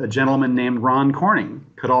 or a gentleman named Ron Corning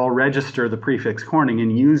could all register the prefix Corning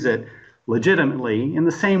and use it legitimately in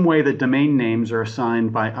the same way that domain names are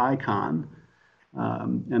assigned by ICON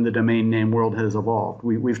and the domain name world has evolved.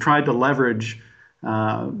 We've tried to leverage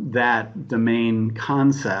that domain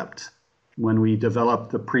concept when we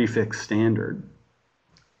developed the prefix standard.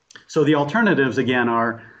 So the alternatives, again,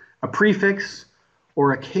 are a prefix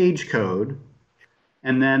or a cage code,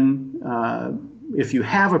 and then if you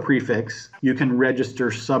have a prefix, you can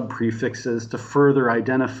register sub-prefixes to further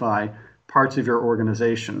identify parts of your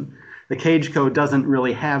organization. The cage code doesn't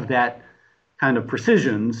really have that kind of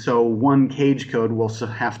precision, so one cage code will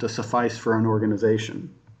have to suffice for an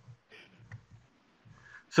organization.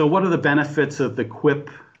 So what are the benefits of the QUIP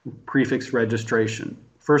prefix registration?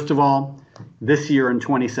 First of all, this year in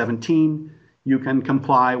 2017, you can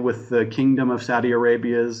comply with the Kingdom of Saudi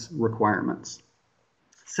Arabia's requirements.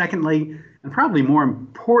 Secondly, and probably more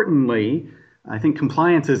importantly, I think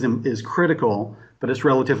compliance is critical, but it's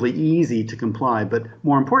relatively easy to comply. But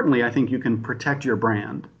more importantly, I think you can protect your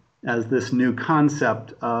brand as this new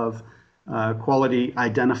concept of quality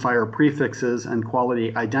identifier prefixes and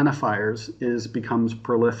quality identifiers becomes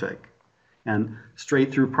prolific. And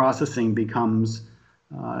straight-through processing becomes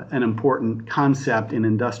an important concept in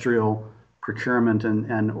industrial procurement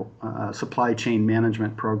and supply chain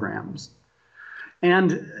management programs.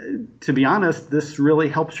 And to be honest, this really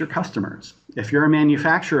helps your customers. If you're a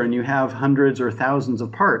manufacturer and you have hundreds or thousands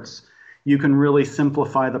of parts, you can really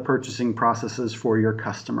simplify the purchasing processes for your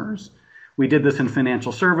customers. We did this in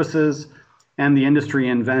financial services, and the industry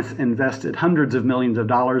invested hundreds of millions of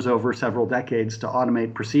dollars over several decades to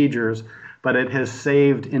automate procedures, but it has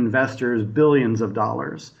saved investors billions of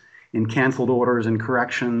dollars in canceled orders and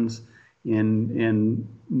corrections, in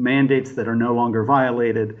mandates that are no longer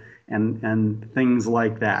violated, and things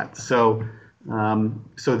like that. So,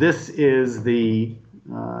 so this is the,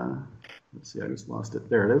 let's see, I just lost it.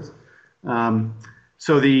 There it is.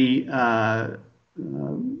 So the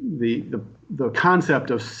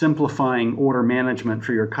concept of simplifying order management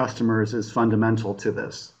for your customers is fundamental to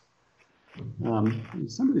this.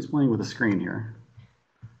 Somebody's playing with a screen here.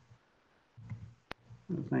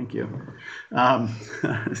 Oh, thank you.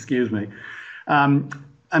 Excuse me.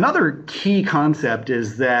 Another key concept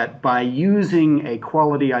is that by using a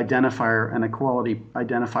quality identifier and a quality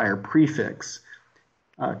identifier prefix,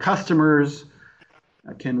 customers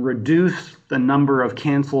can reduce the number of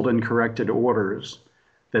canceled and corrected orders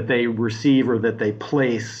that they receive or that they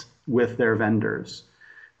place with their vendors.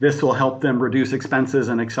 This will help them reduce expenses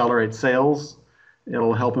and accelerate sales.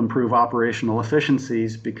 It'll help improve operational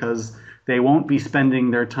efficiencies because they won't be spending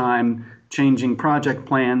their time changing project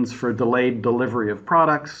plans for delayed delivery of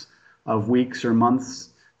products of weeks or months.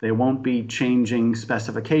 They won't be changing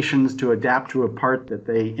specifications to adapt to a part that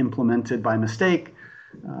they implemented by mistake.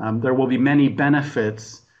 There will be many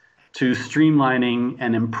benefits to streamlining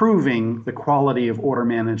and improving the quality of order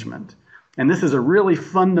management. And this is a really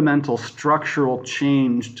fundamental structural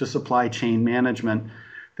change to supply chain management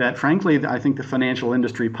that, frankly, I think the financial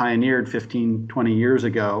industry pioneered 15, 20 years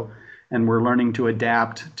ago, and we're learning to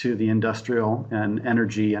adapt to the industrial and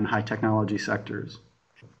energy and high technology sectors.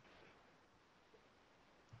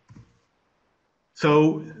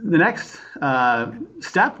 So the next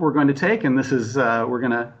step we're going to take, and this is, we're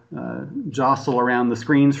going to jostle around the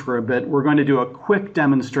screens for a bit. We're going to do a quick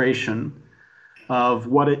demonstration of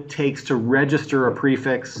what it takes to register a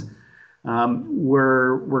prefix.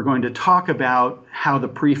 We're going to talk about how the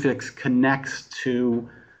prefix connects to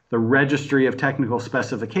the registry of technical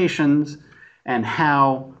specifications and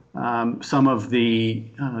how some of the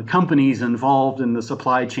companies involved in the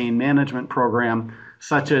supply chain management program,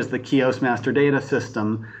 such as the Kiosk Master Data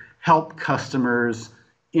System, help customers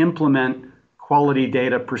implement quality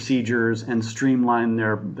data procedures and streamline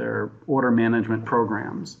their order management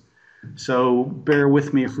programs. So bear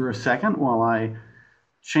with me for a second while I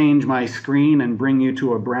change my screen and bring you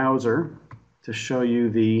to a browser to show you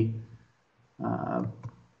the,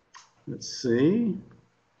 let's see,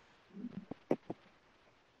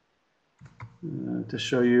 to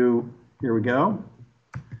show you, here we go.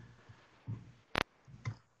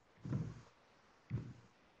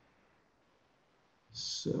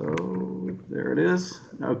 So there it is.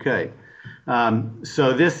 Okay.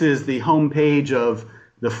 So this is the home page of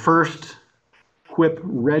the first QUIP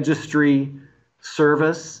registry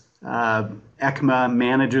service. ECMA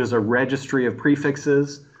manages a registry of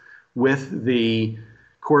prefixes with the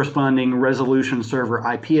corresponding resolution server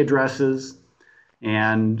IP addresses.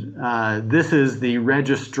 And this is the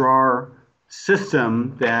registrar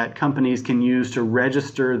system that companies can use to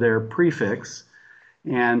register their prefix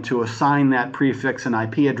and to assign that prefix an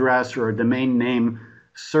IP address or a domain name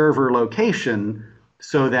server location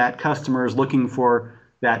so that customers looking for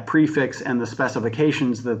that prefix and the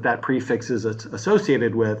specifications that that prefix is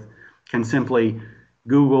associated with can simply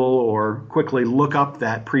Google or quickly look up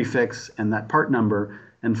that prefix and that part number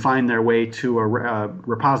and find their way to a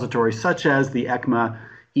repository such as the ECMA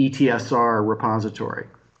ETSR repository.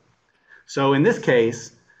 So in this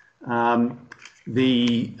case,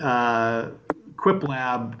 the QUIP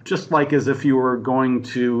lab, just like as if you were going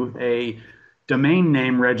to a domain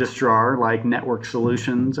name registrar like Network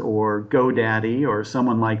Solutions or GoDaddy or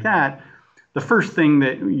someone like that, the first thing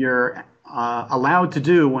that you're allowed to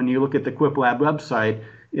do when you look at the QUIP lab website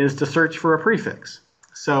is to search for a prefix.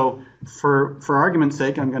 So for argument's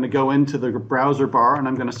sake, I'm going to go into the browser bar and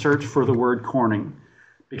I'm going to search for the word Corning,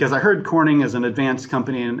 because I heard Corning is an advanced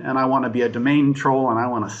company and I want to be a domain troll and I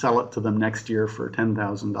want to sell it to them next year for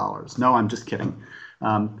 $10,000. No, I'm just kidding.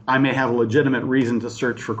 I may have a legitimate reason to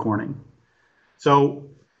search for Corning. So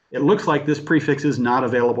it looks like this prefix is not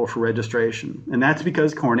available for registration. And that's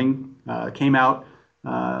because Corning came out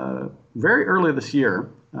very early this year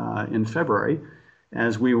in February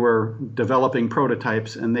as we were developing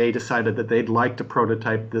prototypes, and they decided that they'd like to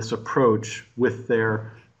prototype this approach with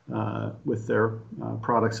their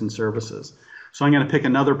products and services. So I'm going to pick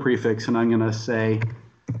another prefix and I'm going to say,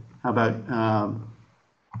 how about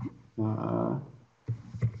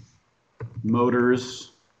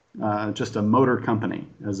motors, just a motor company,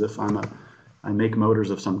 as if I make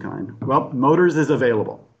motors of some kind. Well, motors is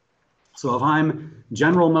available. So if I'm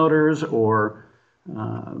General Motors or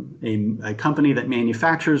a company that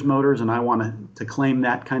manufactures motors and I want to claim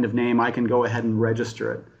that kind of name, I can go ahead and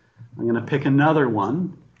register it. I'm going to pick another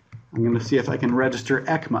one. I'm going to see if I can register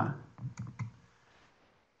ECMA.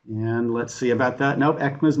 And let's see about that. Nope,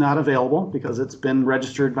 ECMA is not available because it's been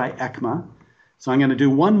registered by ECMA. So I'm going to do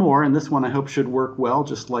one more, and this one I hope should work well,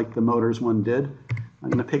 just like the motors one did. I'm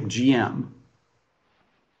going to pick GM.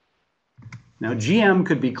 Now, GM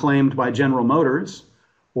could be claimed by General Motors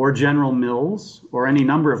or General Mills or any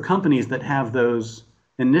number of companies that have those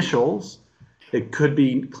initials. It could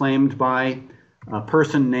be claimed by a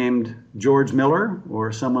person named George Miller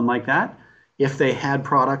or someone like that if they had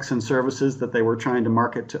products and services that they were trying to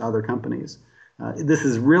market to other companies. This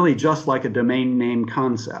is really just like a domain name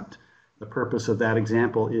concept. The purpose of that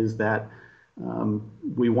example is that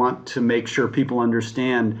we want to make sure people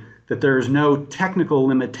understand that there is no technical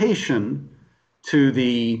limitation to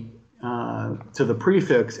the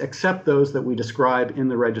prefix except those that we describe in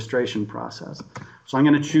the registration process. So I'm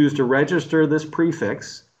going to choose to register this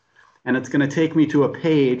prefix, and it's going to take me to a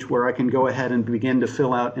page where I can go ahead and begin to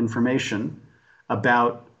fill out information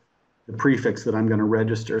about the prefix that I'm going to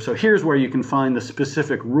register. So here's where you can find the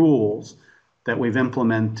specific rules that we've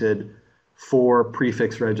implemented for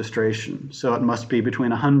prefix registration. So it must be between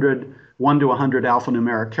 1 to 100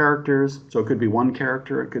 alphanumeric characters. So it could be 1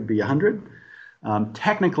 character, it could be 100.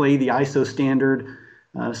 Technically, the ISO standard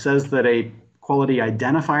says that a quality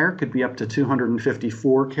identifier could be up to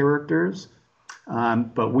 254 characters,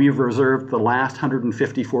 but we've reserved the last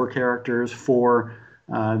 154 characters for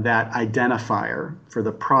that identifier, for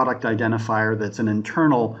the product identifier that's an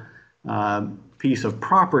internal piece of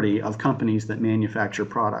property of companies that manufacture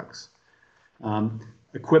products.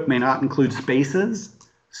 QUIP may not include spaces,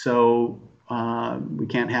 so we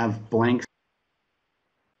can't have blanks.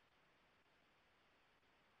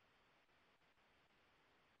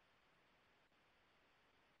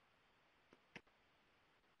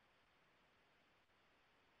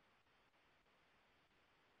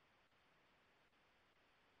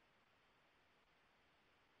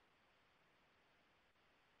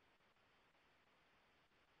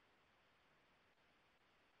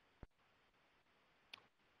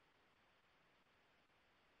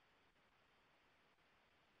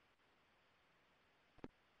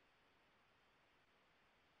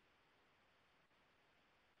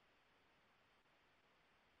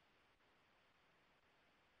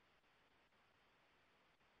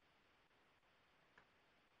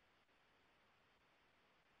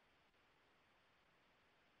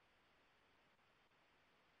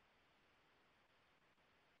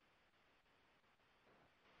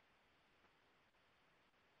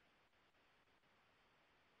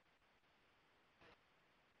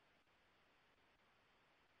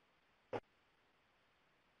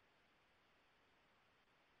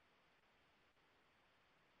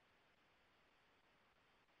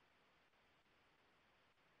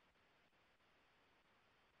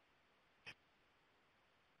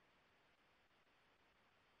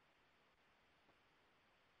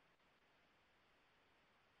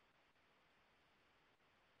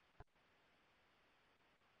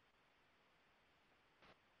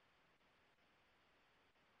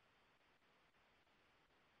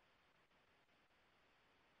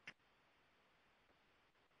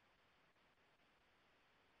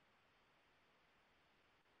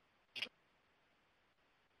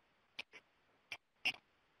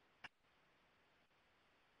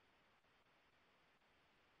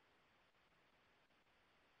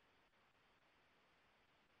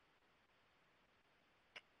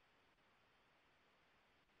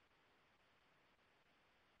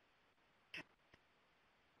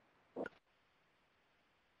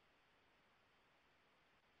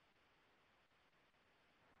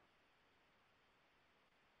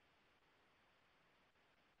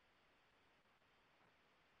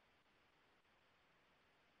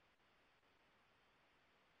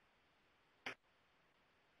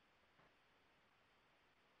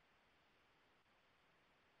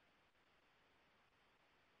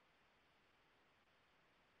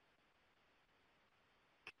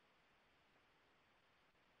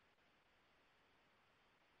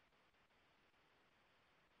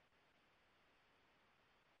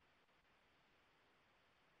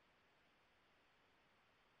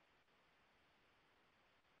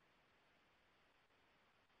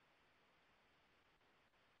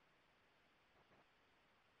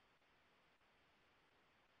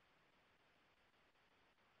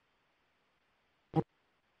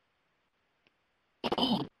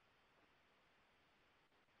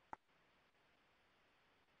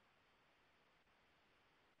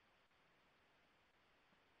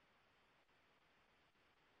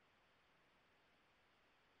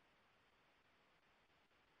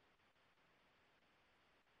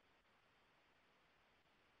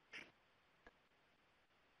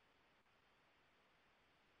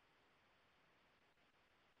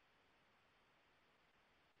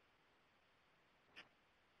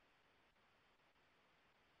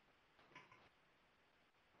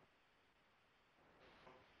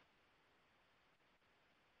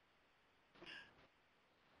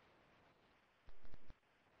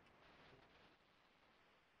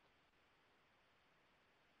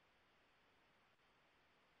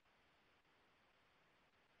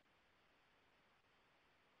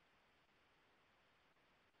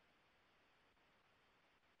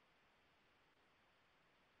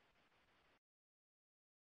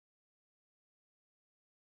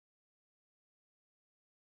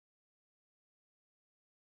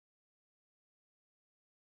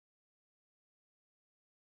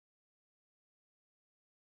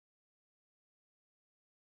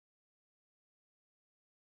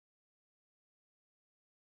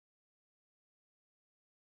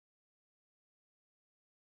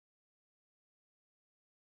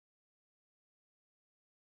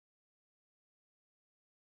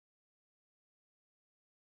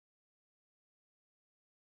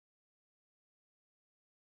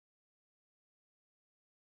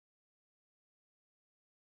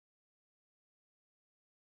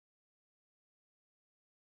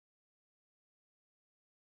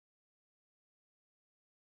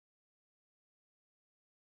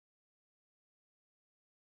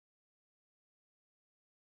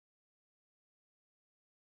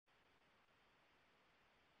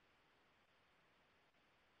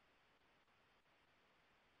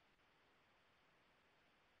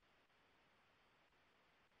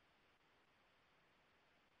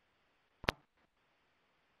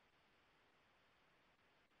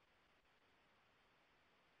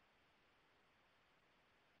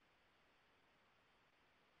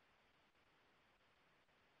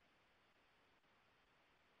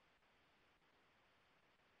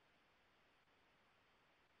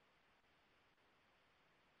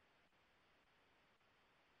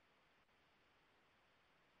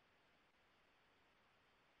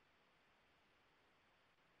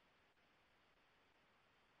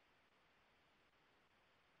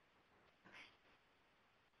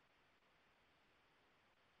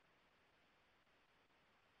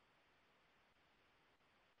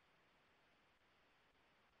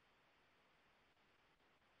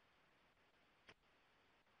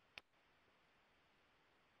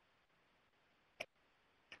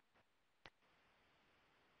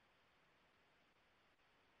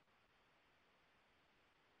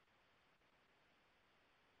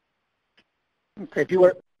 Okay, if you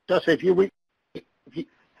were, Justin, if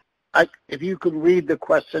you could read the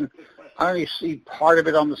question, I only see part of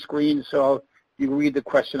it on the screen, so if you read the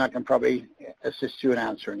question, I can probably assist you in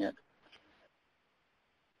answering it.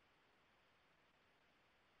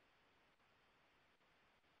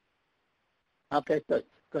 Okay, good,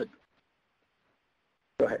 good.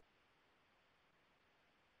 Go ahead.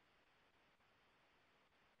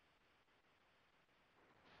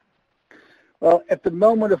 Well, at the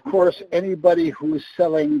moment, of course, anybody who's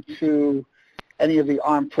selling to any of the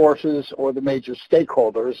armed forces or the major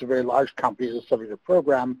stakeholders, the very large companies, is subject to the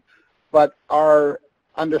program. But our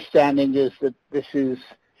understanding is that this is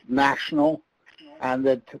national, and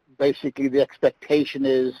that basically the expectation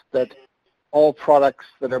is that all products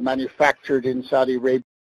that are manufactured in Saudi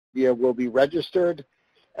Arabia will be registered,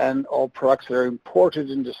 and all products that are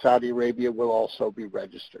imported into Saudi Arabia will also be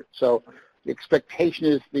registered. So the expectation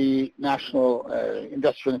is the National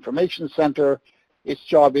Industrial Information Center, its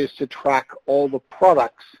job is to track all the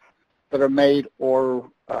products that are made or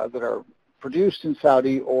that are produced in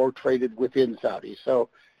Saudi or traded within Saudi. So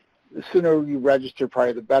the sooner you register,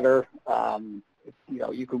 probably the better. You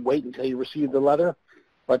know, you can wait until you receive the letter,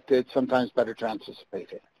 but it's sometimes better to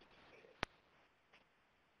anticipate it.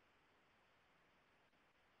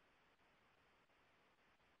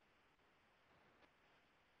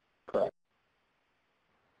 Correct.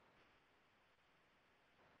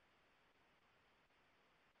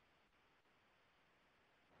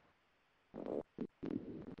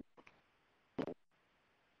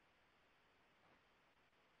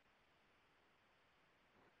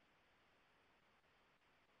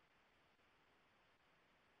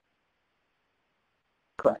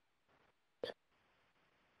 Correct.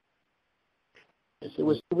 Yes, it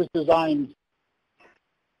was designed.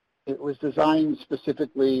 It was designed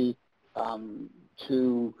specifically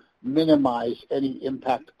to minimize any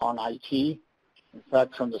impact on IT. In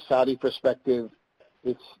fact, from the Saudi perspective,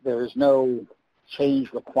 there is no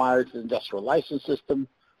change required to the industrial license system,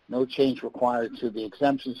 no change required to the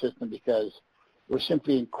exemption system, because we're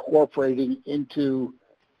simply incorporating into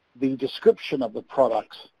the description of the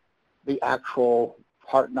products the actual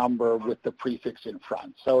part number with the prefix in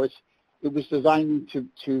front. So it was designed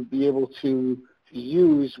to be able to be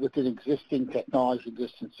used within existing technology,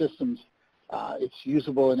 existing systems. It's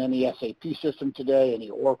usable in any SAP system today, any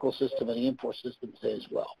Oracle system, any Info system today as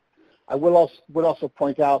well. I would also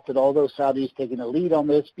point out that although Saudi is taking a lead on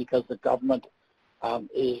this because the government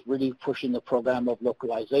is really pushing the program of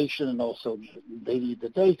localization, and also they need the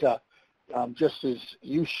data, just as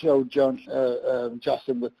you showed,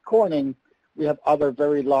 Justin, with Corning, we have other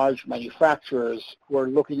very large manufacturers who are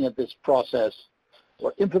looking at this process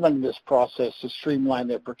or implementing this process to streamline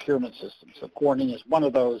their procurement system. So Corning is one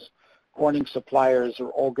of those. Corning suppliers are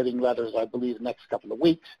all getting letters, I believe, the next couple of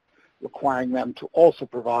weeks, requiring them to also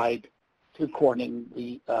provide to Corning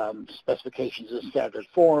the specifications in standard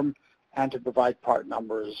form and to provide part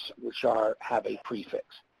numbers which have a prefix.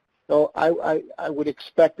 So I would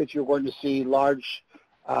expect that you're going to see large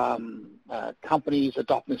companies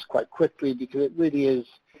adopting this quite quickly, because it really is,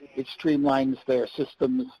 it streamlines their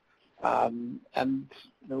systems, and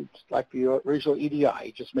you know, just like the original EDI,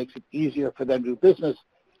 it just makes it easier for them to do business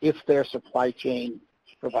if their supply chain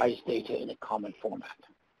provides data in a common format.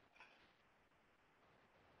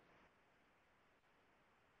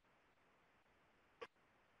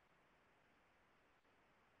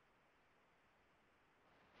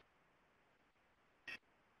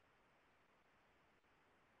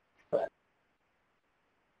 But,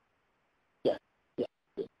 yeah, yeah,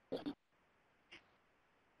 yeah,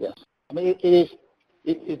 yes. I mean,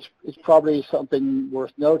 it's probably something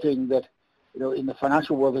worth noting that, you know, in the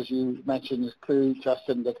financial world, as you mentioned, is clearly,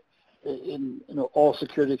 Justin, that all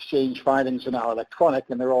security exchange filings are now electronic,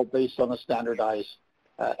 and they're all based on a standardized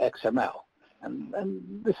XML. And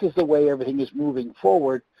this is the way everything is moving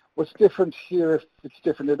forward. What's different here, if it's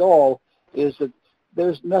different at all, is that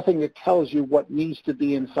there's nothing that tells you what needs to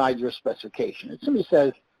be inside your specification. It simply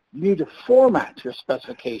says you need to format your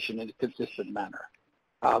specification in a consistent manner.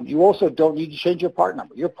 You also don't need to change your part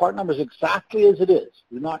number. Your part number is exactly as it is.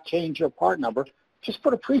 Do not change your part number. Just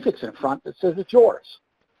put a prefix in front that says it's yours.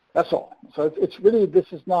 That's all. So it's really,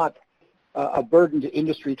 this is not a burden to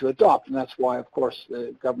industry to adopt, and that's why, of course,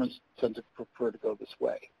 the governments tend to prefer to go this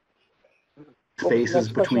way. Spaces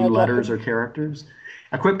between letters or characters.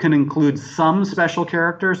 Equip can include some special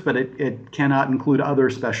characters, but it cannot include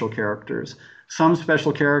other special characters. Some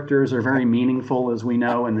special characters are very meaningful, as we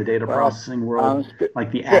know, in the data processing world, like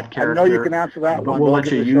the @ character. I know you can answer that but one. we'll let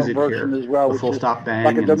you use it here. As well, the full stop bang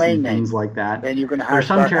like a and domain some name. things like that. Then you're going to have there are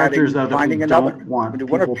some characters, though, that we don't want one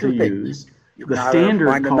people or two to things. use. You The can either standard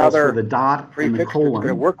find calls for another the dot and the prefix that's colon going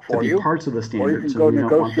to work to for be you, parts of the or you standard, can so go we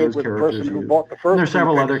don't want negotiate those with the characters person who used. bought the And first there are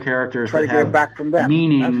several prefix other and characters try that to get it have back from them. That's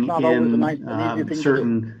meaning not always in an easy thing to do.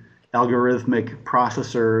 certain algorithmic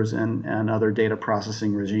processors and other data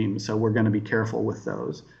processing regimes, so we're going to be careful with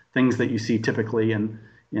those. Things that you see typically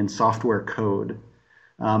in software code.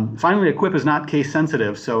 Finally, equip is not case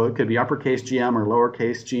sensitive, so it could be uppercase GM or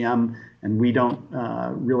lowercase GM, and we don't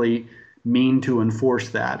really mean to enforce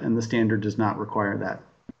that, and the standard does not require that.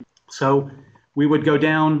 So we would go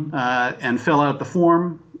down and fill out the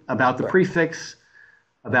form about the prefix,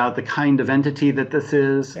 about the kind of entity that this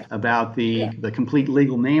is, about the complete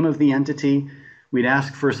legal name of the entity. We'd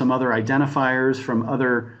ask for some other identifiers from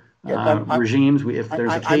other regimes. If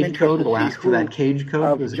there's a cage code, we'll ask for that cage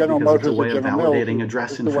code because it's a way of validating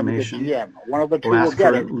address information. One of the two We'll will ask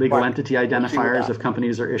get for it, legal but entity we'll see what identifiers if happens.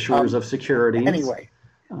 companies are issuers of securities. Anyway,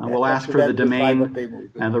 We'll that's ask for for the them to decide what domain they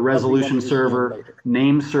move. and the That's resolution what we want to do server later.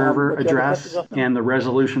 name server But you have a address question, Justin? and the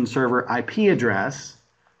resolution server IP address.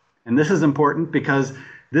 And this is important because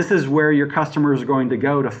this is where your customers are going to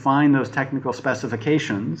go to find those technical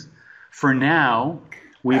specifications. For now,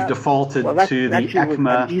 we've defaulted to the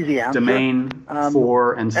ECMA domain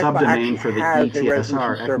for and subdomain for the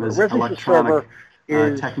ETSR, ECMA's electronic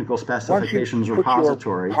technical specifications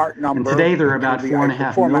repository. And today there are about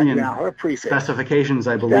 4.5 million specifications,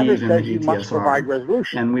 I believe, in the ETSR.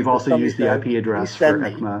 And we've also used the IP address for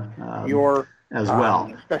ECMA as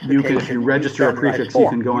well. You can, if you register a prefix, you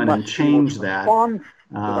can go in and change that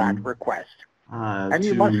request.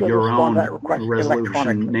 To your own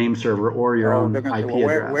resolution name server or your own IP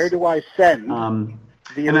address. Where do I send and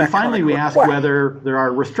then finally we ask whether there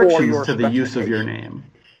are restrictions to the use of your name.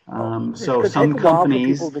 So some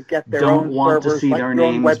companies don't want to see their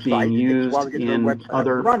names being used in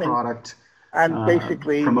other product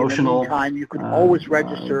promotional, you can always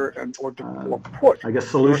register or put, I guess,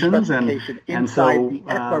 solutions, and so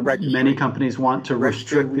many companies want to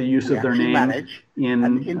restrict the use of their name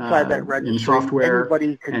in software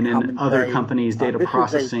and in other companies' data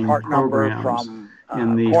processing programs.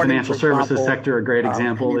 In the financial services sector, a great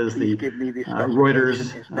example is the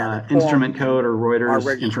Reuters instrument code or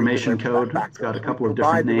Reuters information code. It's got a couple of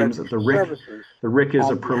different names. The RIC. The RIC is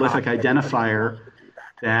a prolific identifier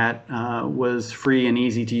that was free and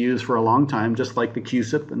easy to use for a long time, just like the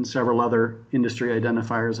QSIP and several other industry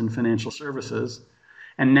identifiers in financial services.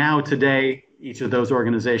 And now today, each of those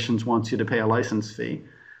organizations wants you to pay a license fee.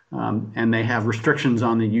 And they have restrictions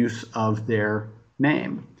on the use of their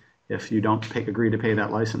name if you don't agree to pay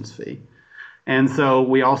that license fee. And so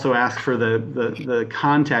we also ask for the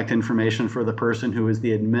contact information for the person who is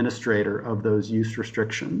the administrator of those use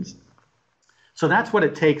restrictions. So that's what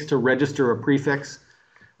it takes to register a prefix.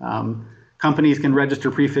 Companies can register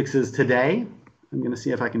prefixes today. I'm going to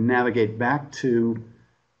see if I can navigate back to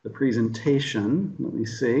the presentation. Let me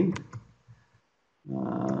see.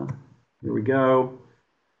 Here we go.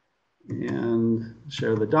 And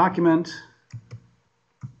share the document.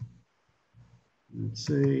 Let's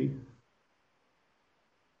see.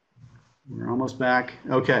 We're almost back.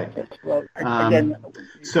 Okay.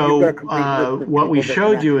 So what we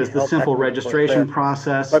showed you is the simple registration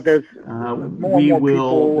process. There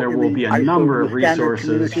will be a number of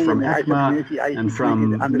resources from ECMA and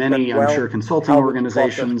from many, I'm sure, consulting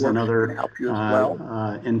organizations and other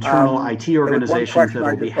internal IT organizations that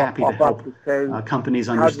will be happy to help companies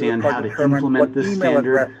understand how to implement this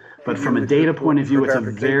standard. But from a data point of view, it's a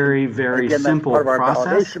very, very simple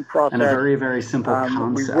process and a very, very simple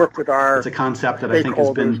concept. It's a concept that I think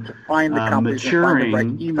has been maturing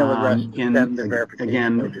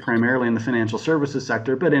again, primarily in the financial services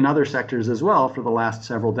sector, but in other sectors as well for the last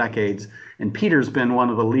several decades. And Peter's been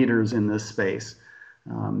one of the leaders in this space.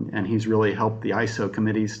 And he's really helped the ISO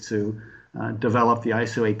committees to develop the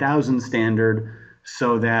ISO 8000 standard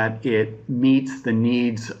so that it meets the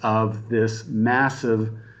needs of this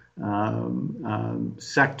massive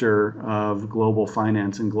sector of global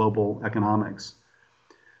finance and global economics.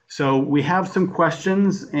 So we have some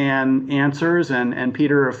questions and answers, and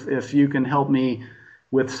Peter, if you can help me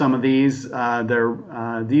with some of these,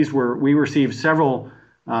 we received several,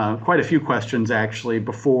 quite a few questions actually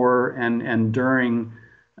before and during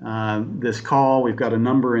this call. We've got a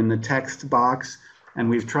number in the text box,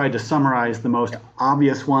 and we've tried to summarize the most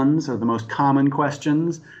obvious ones or the most common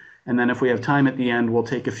questions. And then if we have time at the end, we'll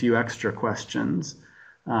take a few extra questions.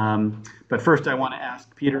 But first, I want to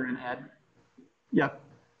ask Peter and Ed. Yep.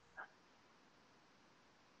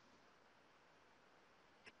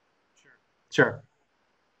 Sure.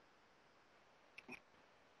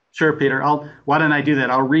 Sure, Peter. Why don't I do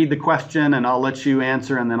that? I'll read the question and I'll let you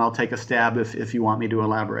answer, and then I'll take a stab if you want me to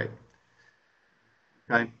elaborate.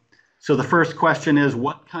 Okay. So the first question is,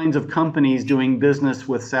 what kinds of companies doing business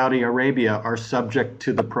with Saudi Arabia are subject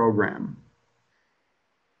to the program?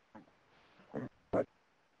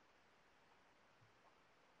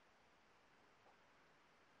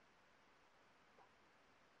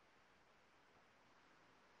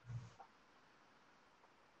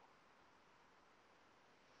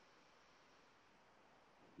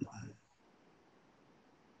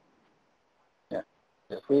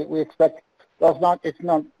 Yes, we expect, well, it's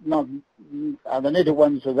not, the native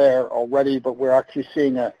ones are there already, but we're actually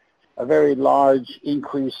seeing a very large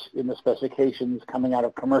increase in the specifications coming out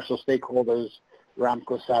of commercial stakeholders,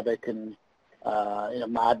 Ramco, SABIC, and,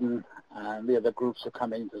 Madden, and the other groups are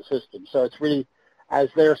coming into the system. So it's really, as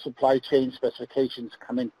their supply chain specifications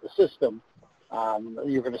come into the system,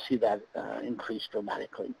 you're going to see that increase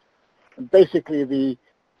dramatically. And basically, the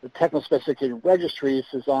technical specification registry is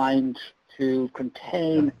designed to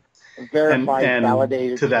contain verified, and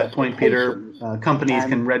validated to that point, Peter, companies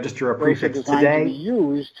can register a prefix today.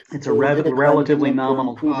 It's a relatively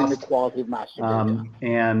nominal cost. The quality of master data.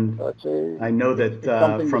 And so I know that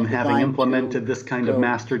from having implemented this kind of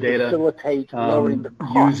master data,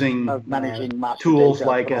 using tools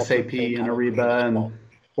like SAP and Ariba and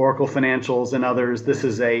Oracle Financials and others, this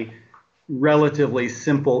is a relatively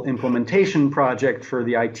simple implementation project for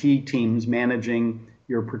the IT teams managing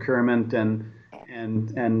your procurement and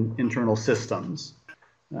internal systems.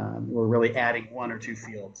 We're really adding one or two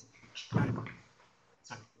fields.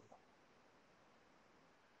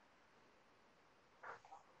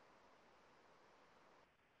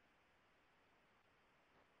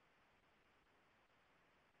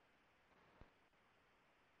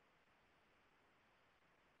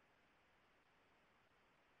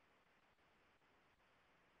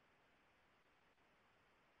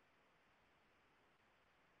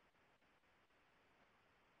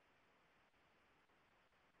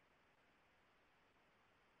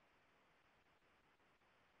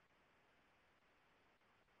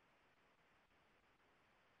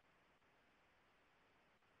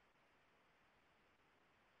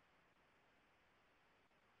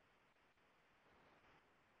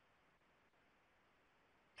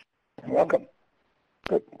 You're welcome.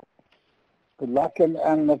 Good. Good luck,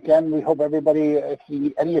 and again, we hope everybody, if you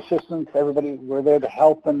need any assistance, everybody, we're there to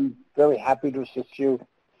help and very happy to assist you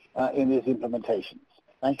in these implementations.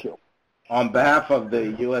 Thank you. On behalf of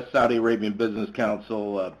the U.S. Saudi Arabian Business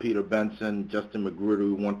Council, Peter Benson, Justin Magruder,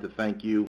 we want to thank you